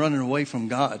stumbling and running away from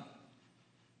God,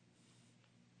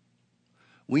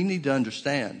 we need to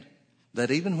understand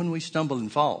that even when we stumble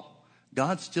and fall,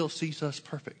 God still sees us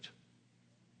perfect.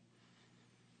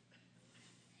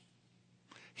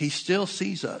 He still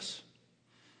sees us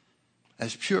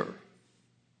as pure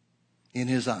in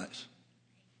His eyes.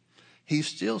 He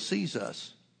still sees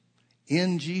us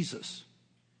in Jesus.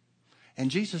 And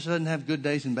Jesus doesn't have good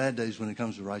days and bad days when it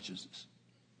comes to righteousness.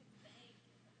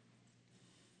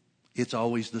 It's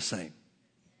always the same.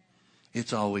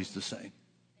 It's always the same.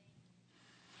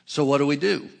 So what do we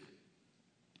do?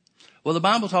 Well, the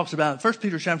Bible talks about 1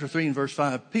 Peter chapter 3 and verse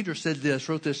 5. Peter said this,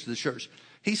 wrote this to the church.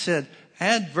 He said,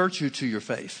 add virtue to your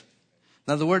faith.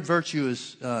 Now, the word virtue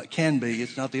is can be.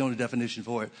 It's not the only definition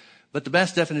for it. But the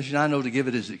best definition I know to give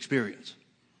it is experience.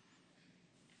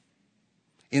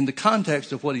 In the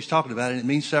context of what he's talking about, and it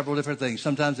means several different things.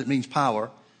 Sometimes it means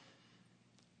power.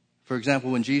 For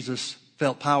example, when Jesus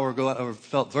felt power go out, or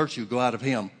felt virtue go out of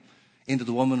him into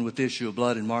the woman with the issue of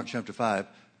blood in Mark chapter 5,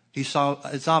 it's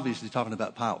obviously talking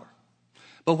about power.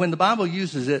 But when the Bible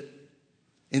uses it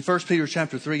in 1 Peter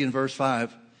chapter 3 and verse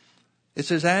 5, it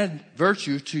says, add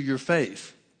virtue to your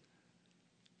faith.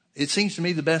 It seems to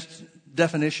me the best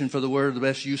definition for the word, the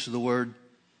best use of the word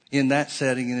in that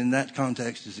setting and in that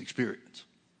context is experience.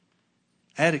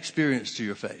 Add experience to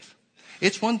your faith.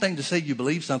 It's one thing to say you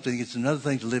believe something. It's another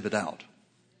thing to live it out.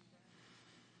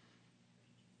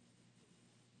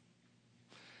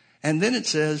 And then it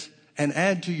says, and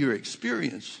add to your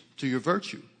experience, to your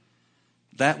virtue,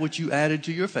 that which you added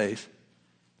to your faith,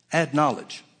 add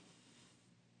knowledge.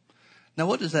 Now,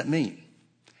 what does that mean?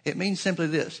 It means simply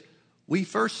this. We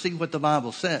first see what the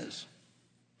Bible says,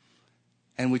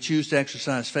 and we choose to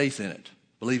exercise faith in it,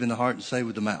 believe in the heart and say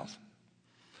with the mouth.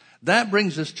 That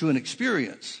brings us to an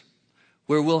experience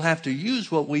where we'll have to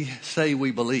use what we say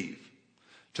we believe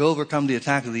to overcome the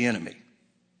attack of the enemy.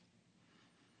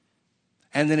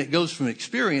 And then it goes from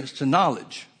experience to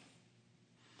knowledge.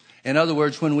 In other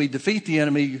words, when we defeat the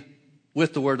enemy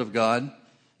with the Word of God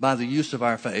by the use of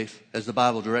our faith, as the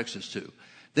Bible directs us to,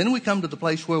 then we come to the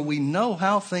place where we know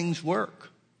how things work.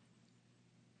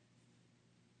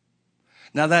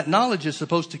 Now, that knowledge is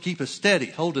supposed to keep us steady,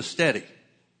 hold us steady.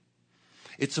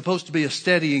 It's supposed to be a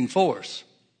steadying force.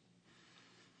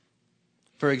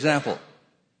 For example,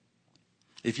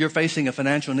 if you're facing a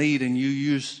financial need and you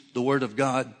use the Word of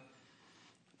God,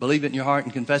 believe it in your heart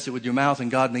and confess it with your mouth,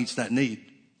 and God meets that need.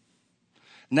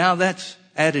 Now that's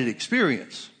added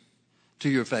experience to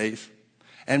your faith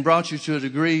and brought you to a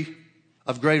degree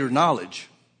of greater knowledge,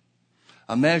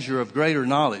 a measure of greater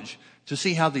knowledge to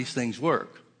see how these things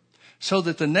work. So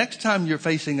that the next time you're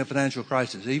facing a financial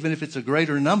crisis, even if it's a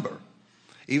greater number,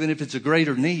 even if it's a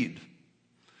greater need,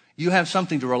 you have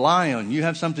something to rely on. You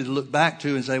have something to look back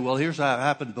to and say, well, here's how it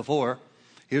happened before.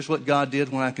 Here's what God did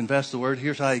when I confessed the word.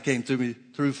 Here's how he came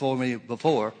through for me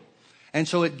before. And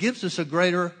so it gives us a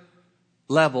greater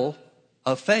level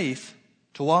of faith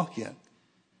to walk in.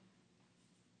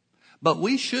 But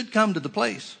we should come to the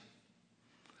place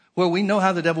where we know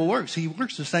how the devil works. He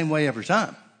works the same way every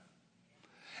time.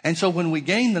 And so when we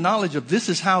gain the knowledge of this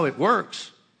is how it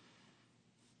works,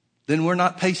 then we're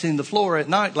not pacing the floor at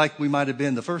night like we might have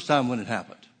been the first time when it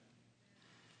happened.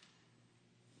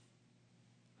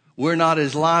 We're not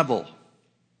as liable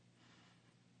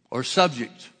or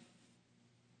subject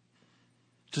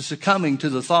to succumbing to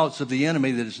the thoughts of the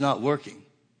enemy that it's not working,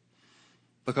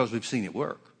 because we've seen it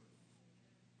work.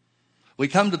 We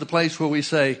come to the place where we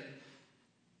say,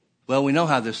 well, we know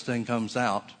how this thing comes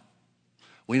out.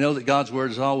 We know that God's word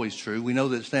is always true. We know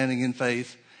that standing in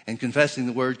faith and confessing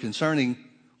the word concerning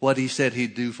what he said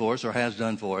he'd do for us or has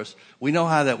done for us, we know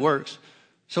how that works.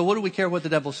 So what do we care what the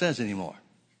devil says anymore?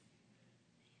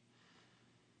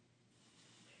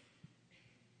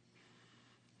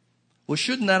 Well,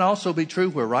 shouldn't that also be true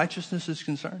where righteousness is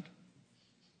concerned?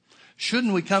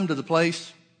 Shouldn't we come to the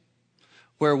place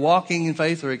where walking in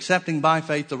faith or accepting by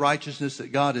faith the righteousness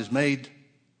that God has made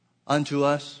unto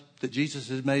us, that Jesus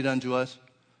has made unto us?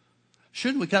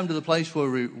 Shouldn't we come to the place where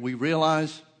we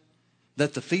realize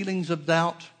that the feelings of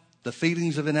doubt, the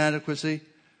feelings of inadequacy,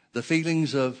 the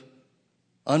feelings of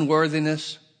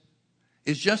unworthiness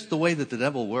is just the way that the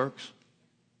devil works?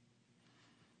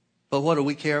 But what do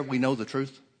we care? We know the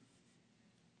truth.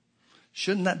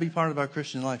 Shouldn't that be part of our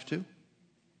Christian life too?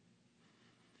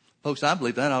 Folks, I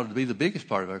believe that ought to be the biggest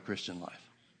part of our Christian life.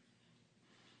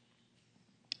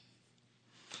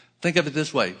 Think of it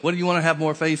this way. What do you want to have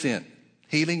more faith in?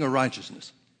 Healing or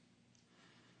righteousness?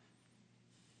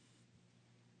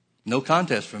 No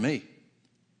contest for me.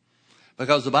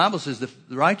 Because the Bible says that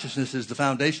righteousness is the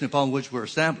foundation upon which we're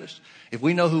established. If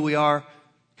we know who we are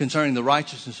concerning the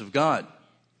righteousness of God,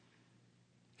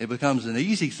 it becomes an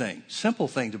easy thing, simple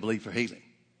thing to believe for healing.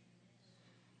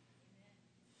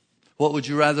 What would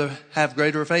you rather have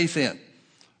greater faith in?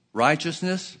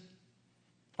 Righteousness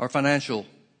or financial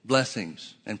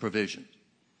blessings and provision?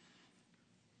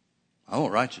 I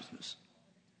want righteousness.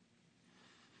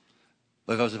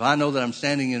 Because if I know that I'm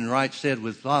standing in right stead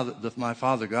with my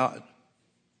Father God,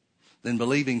 then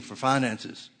believing for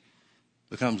finances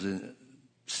becomes a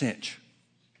cinch.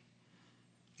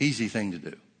 Easy thing to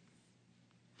do.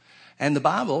 And the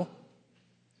Bible,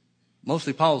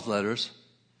 mostly Paul's letters,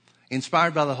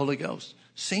 inspired by the Holy Ghost,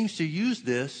 seems to use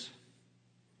this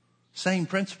same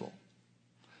principle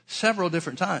several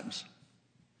different times.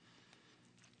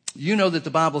 You know that the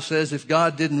Bible says if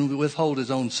God didn't withhold his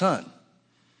own son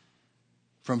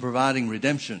from providing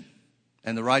redemption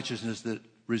and the righteousness that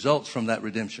results from that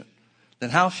redemption,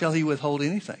 then how shall he withhold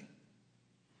anything?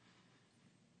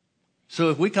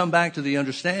 So if we come back to the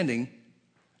understanding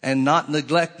and not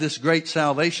neglect this great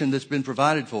salvation that's been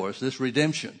provided for us, this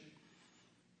redemption,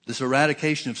 this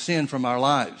eradication of sin from our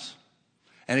lives,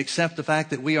 and accept the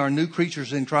fact that we are new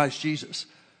creatures in Christ Jesus,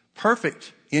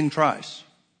 perfect in Christ.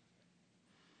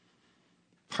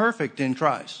 Perfect in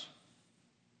Christ.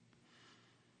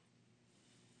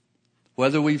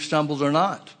 Whether we've stumbled or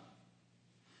not,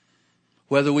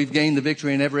 whether we've gained the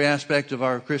victory in every aspect of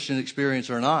our Christian experience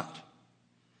or not,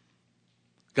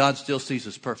 God still sees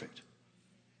us perfect.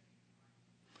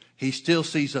 He still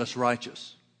sees us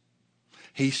righteous.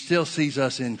 He still sees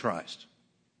us in Christ.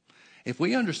 If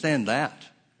we understand that,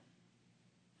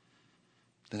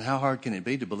 then how hard can it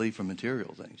be to believe for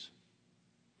material things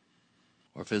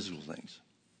or physical things?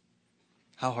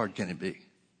 How hard can it be?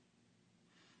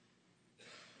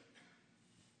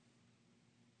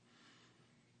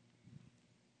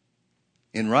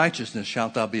 In righteousness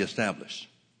shalt thou be established.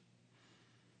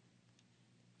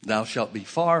 Thou shalt be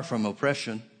far from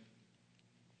oppression.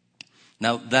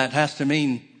 Now, that has to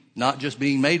mean not just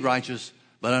being made righteous,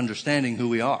 but understanding who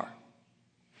we are.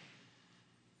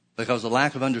 Because the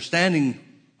lack of understanding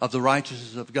of the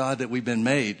righteousness of God that we've been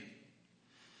made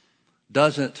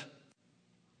doesn't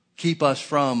keep us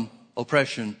from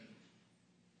oppression.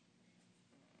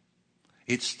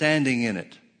 It's standing in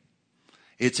it.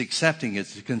 It's accepting it.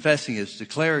 It's confessing it. It's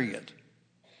declaring it.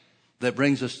 That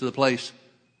brings us to the place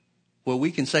where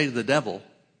we can say to the devil,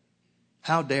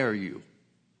 how dare you?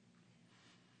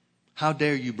 How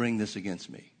dare you bring this against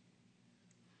me?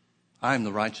 I am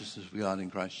the righteousness of God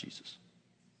in Christ Jesus.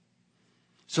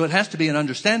 So it has to be an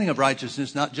understanding of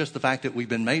righteousness, not just the fact that we've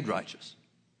been made righteous.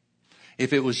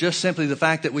 If it was just simply the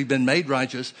fact that we've been made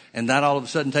righteous and that all of a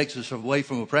sudden takes us away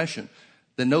from oppression,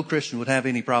 then no Christian would have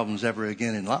any problems ever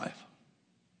again in life.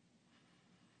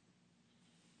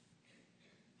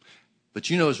 But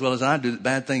you know as well as I do that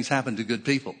bad things happen to good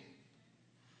people.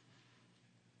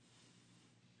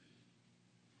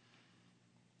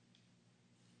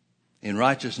 In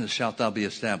righteousness shalt thou be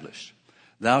established.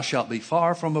 Thou shalt be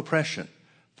far from oppression,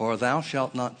 for thou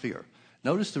shalt not fear.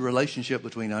 Notice the relationship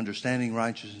between understanding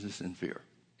righteousness and fear.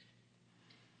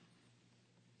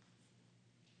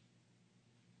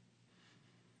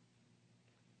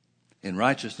 In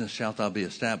righteousness shalt thou be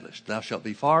established. Thou shalt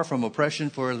be far from oppression,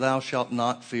 for thou shalt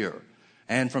not fear.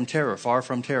 And from terror, far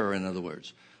from terror, in other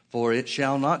words. For it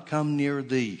shall not come near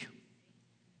thee.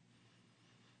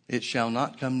 It shall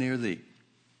not come near thee.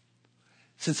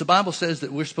 Since the Bible says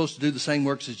that we're supposed to do the same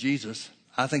works as Jesus,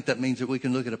 I think that means that we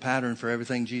can look at a pattern for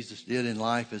everything Jesus did in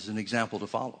life as an example to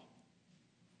follow.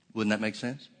 Wouldn't that make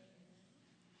sense?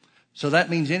 So that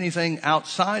means anything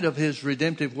outside of his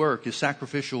redemptive work, his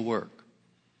sacrificial work,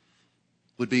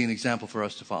 would be an example for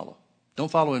us to follow.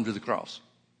 Don't follow him to the cross.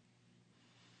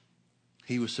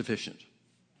 He was sufficient.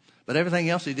 But everything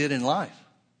else he did in life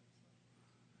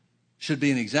should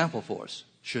be an example for us,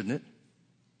 shouldn't it?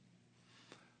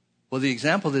 Well, the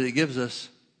example that it gives us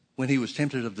when he was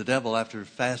tempted of the devil after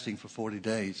fasting for 40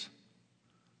 days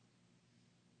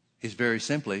is very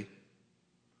simply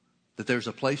that there's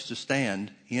a place to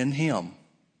stand in him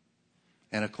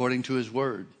and according to his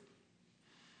word.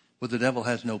 Well, the devil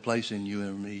has no place in you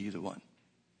and me, either one.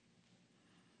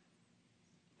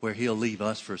 Where he'll leave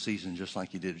us for a season just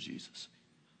like he did with Jesus.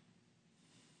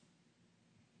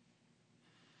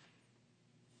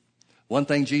 One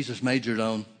thing Jesus majored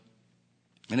on,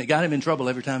 and it got him in trouble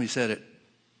every time he said it.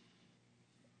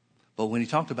 But when he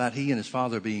talked about he and his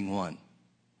Father being one,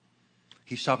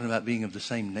 he's talking about being of the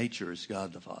same nature as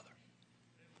God the Father.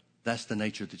 That's the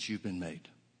nature that you've been made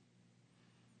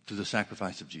through the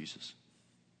sacrifice of Jesus.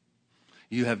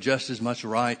 You have just as much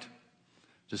right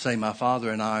to say, my Father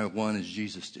and I are one as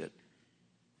Jesus did.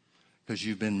 Because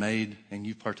you've been made and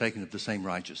you've partaken of the same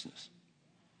righteousness.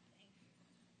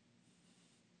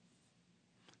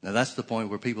 Now that's the point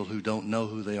where people who don't know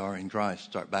who they are in Christ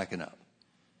start backing up.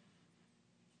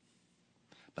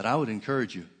 But I would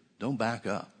encourage you, don't back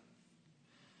up.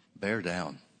 Bear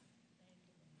down.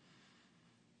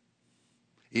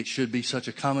 It should be such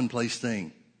a commonplace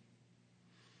thing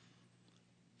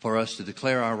for us to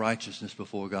declare our righteousness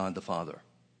before God the Father.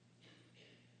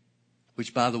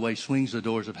 Which, by the way, swings the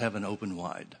doors of heaven open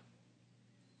wide.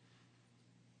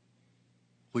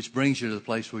 Which brings you to the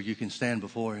place where you can stand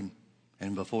before him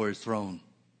and before his throne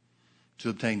to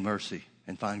obtain mercy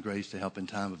and find grace to help in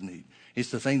time of need.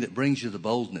 It's the thing that brings you the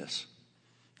boldness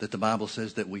that the Bible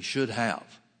says that we should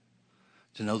have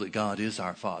to know that God is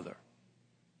our Father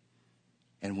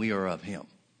and we are of him.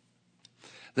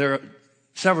 There are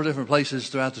several different places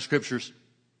throughout the scriptures.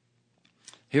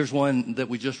 Here's one that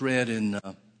we just read in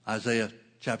Isaiah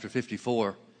chapter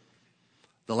 54.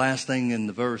 The last thing in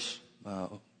the verse,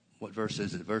 what verse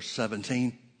is it? Verse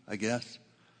 17, I guess.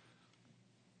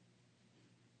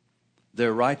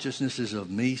 Their righteousness is of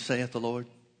me, saith the Lord.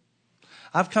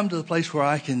 I've come to the place where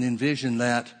I can envision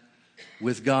that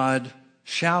with God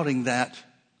shouting that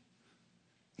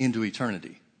into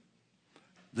eternity.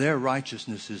 Their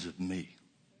righteousness is of me.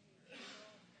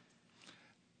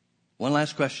 One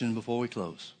last question before we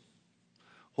close.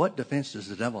 What defense does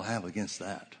the devil have against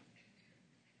that?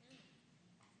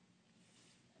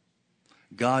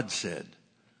 God said,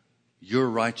 your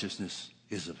righteousness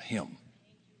is of him.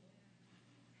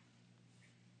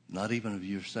 Not even of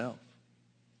yourself.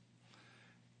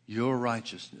 Your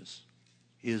righteousness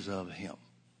is of him.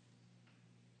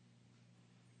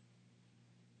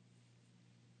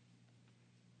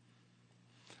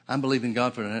 I'm believing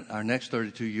God for our next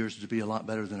 32 years to be a lot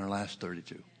better than our last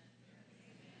 32.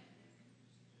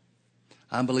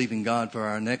 I'm believing God for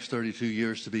our next 32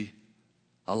 years to be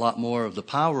a lot more of the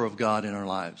power of God in our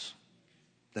lives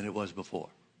than it was before.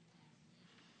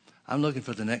 I'm looking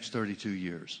for the next 32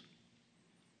 years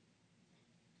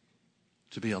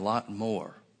to be a lot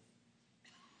more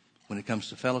when it comes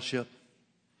to fellowship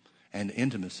and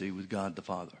intimacy with God the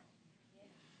Father.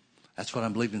 That's what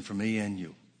I'm believing for me and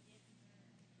you.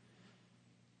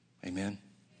 Amen.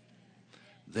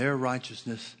 Their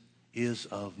righteousness is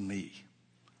of me,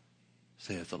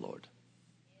 saith the Lord.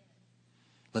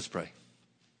 Let's pray.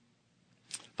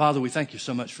 Father, we thank you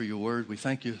so much for your word. We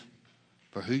thank you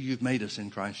for who you've made us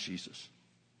in Christ Jesus.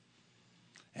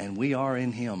 And we are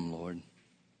in him, Lord.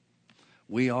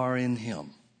 We are in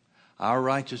him. Our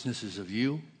righteousness is of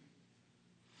you.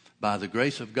 By the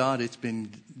grace of God, it's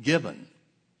been given,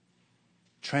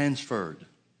 transferred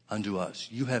unto us.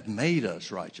 You have made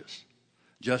us righteous,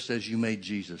 just as you made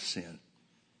Jesus sin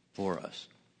for us.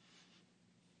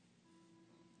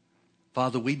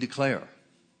 Father, we declare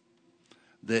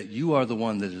that you are the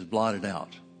one that has blotted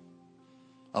out,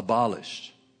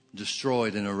 abolished,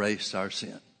 destroyed, and erased our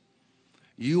sin.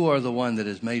 You are the one that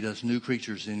has made us new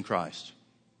creatures in Christ.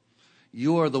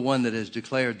 You are the one that has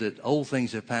declared that old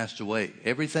things have passed away.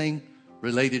 Everything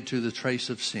related to the trace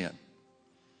of sin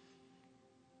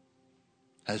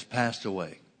has passed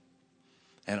away.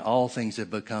 And all things have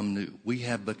become new. We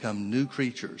have become new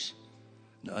creatures,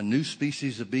 a new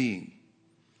species of being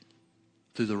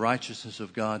through the righteousness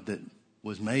of God that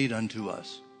was made unto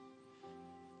us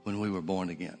when we were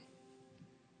born again.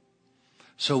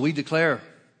 So we declare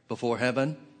before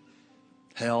heaven,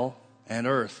 hell, and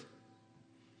earth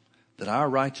that our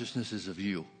righteousness is of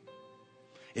you.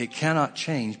 It cannot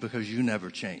change because you never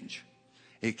change.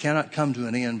 It cannot come to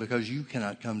an end because you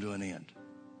cannot come to an end.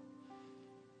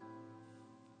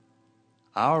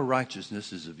 Our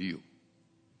righteousness is of you.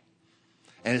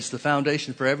 And it's the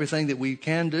foundation for everything that we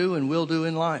can do and will do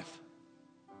in life.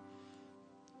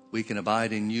 We can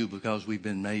abide in you because we've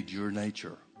been made your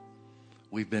nature.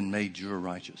 We've been made your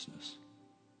righteousness.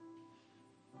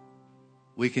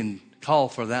 We can call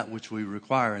for that which we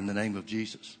require in the name of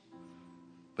Jesus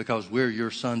because we're your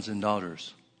sons and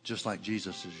daughters, just like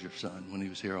Jesus is your son when he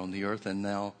was here on the earth and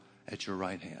now at your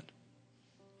right hand.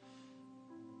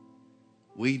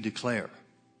 We declare,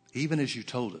 even as you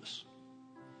told us,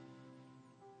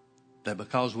 that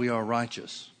because we are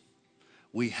righteous,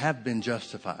 we have been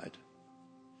justified.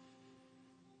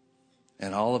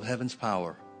 And all of heaven's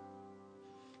power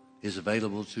is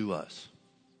available to us.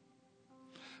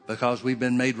 Because we've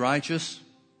been made righteous,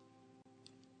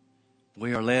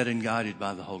 we are led and guided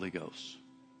by the Holy Ghost.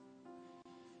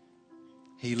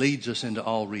 He leads us into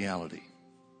all reality.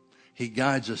 He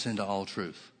guides us into all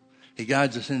truth. He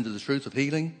guides us into the truth of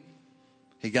healing.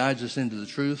 He guides us into the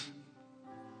truth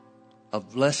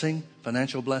of blessing,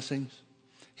 financial blessings.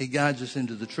 He guides us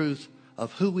into the truth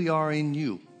of who we are in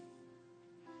you,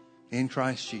 in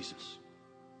Christ Jesus.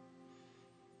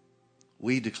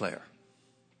 We declare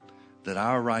that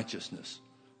our righteousness,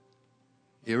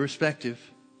 irrespective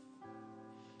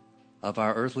of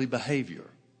our earthly behavior,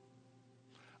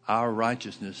 our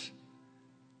righteousness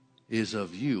is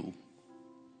of you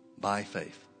by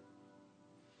faith.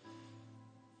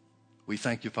 We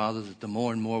thank you, Father, that the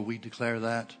more and more we declare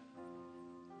that,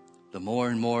 the more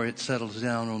and more it settles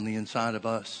down on the inside of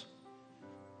us,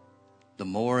 the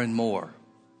more and more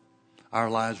our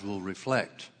lives will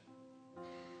reflect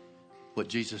what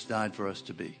Jesus died for us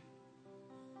to be.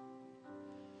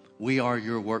 We are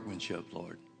your workmanship,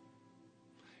 Lord.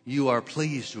 You are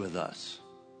pleased with us,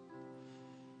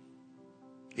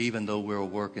 even though we're a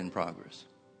work in progress.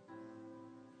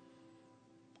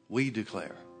 We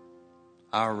declare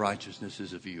our righteousness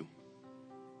is of you.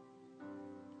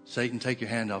 Satan, take your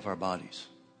hand off our bodies,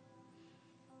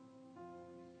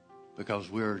 because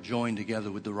we're joined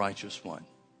together with the righteous one.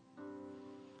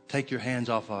 Take your hands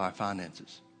off of our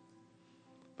finances,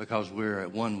 because we're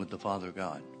at one with the Father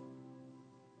God.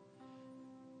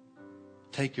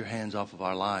 Take your hands off of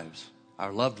our lives,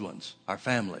 our loved ones, our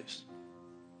families,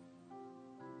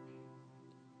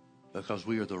 because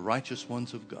we are the righteous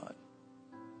ones of God.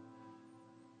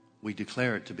 We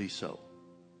declare it to be so.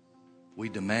 We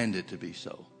demand it to be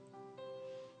so.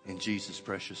 In Jesus'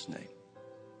 precious name.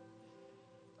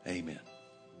 Amen.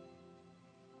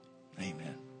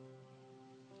 Amen.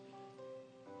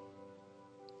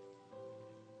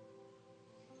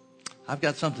 I've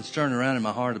got something stirring around in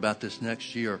my heart about this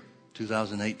next year,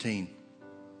 2018.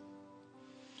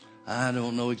 I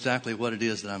don't know exactly what it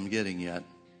is that I'm getting yet,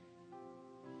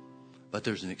 but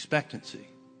there's an expectancy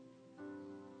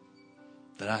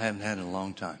that I haven't had in a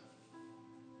long time.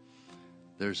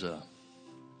 There's a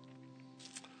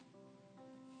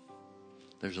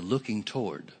looking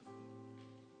toward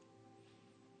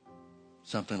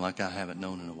something like I haven't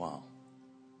known in a while.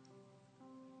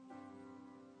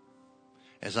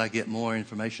 As I get more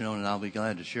information on it, I'll be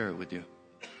glad to share it with you.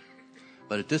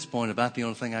 But at this point, about the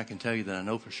only thing I can tell you that I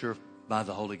know for sure by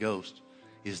the Holy Ghost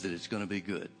is that it's going to be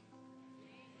good.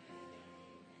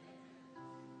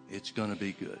 It's going to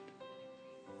be good.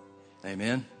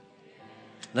 Amen.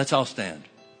 Let's all stand.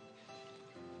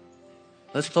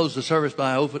 Let's close the service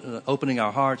by opening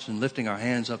our hearts and lifting our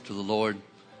hands up to the Lord.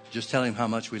 Just tell him how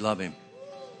much we love him.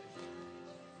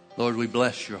 Lord, we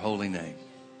bless your holy name.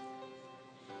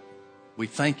 We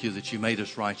thank you that you made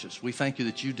us righteous. We thank you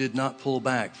that you did not pull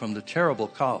back from the terrible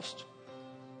cost,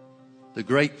 the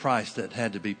great price that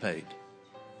had to be paid.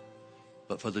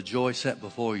 But for the joy set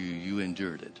before you, you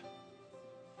endured it.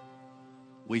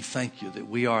 We thank you that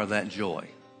we are that joy.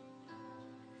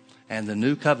 And the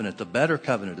new covenant, the better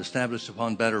covenant established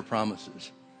upon better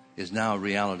promises, is now a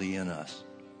reality in us.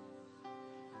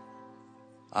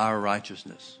 Our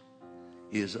righteousness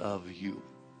is of you,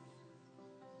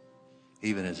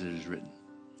 even as it is written.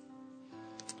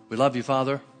 We love you,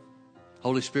 Father.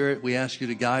 Holy Spirit, we ask you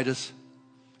to guide us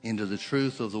into the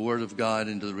truth of the Word of God,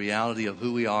 into the reality of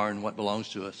who we are and what belongs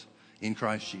to us in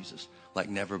Christ Jesus like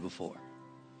never before.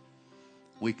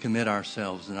 We commit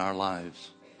ourselves and our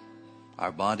lives,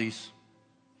 our bodies,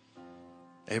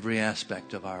 every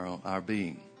aspect of our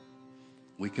being.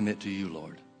 We commit to you,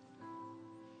 Lord.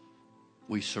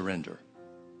 We surrender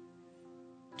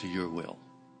to your will.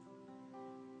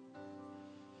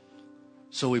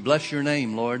 So we bless your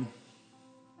name, Lord.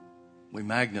 We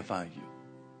magnify you.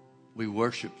 We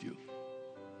worship you.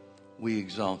 We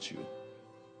exalt you.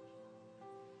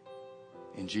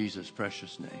 In Jesus'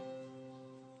 precious name.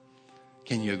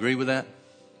 Can you agree with that?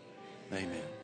 Amen.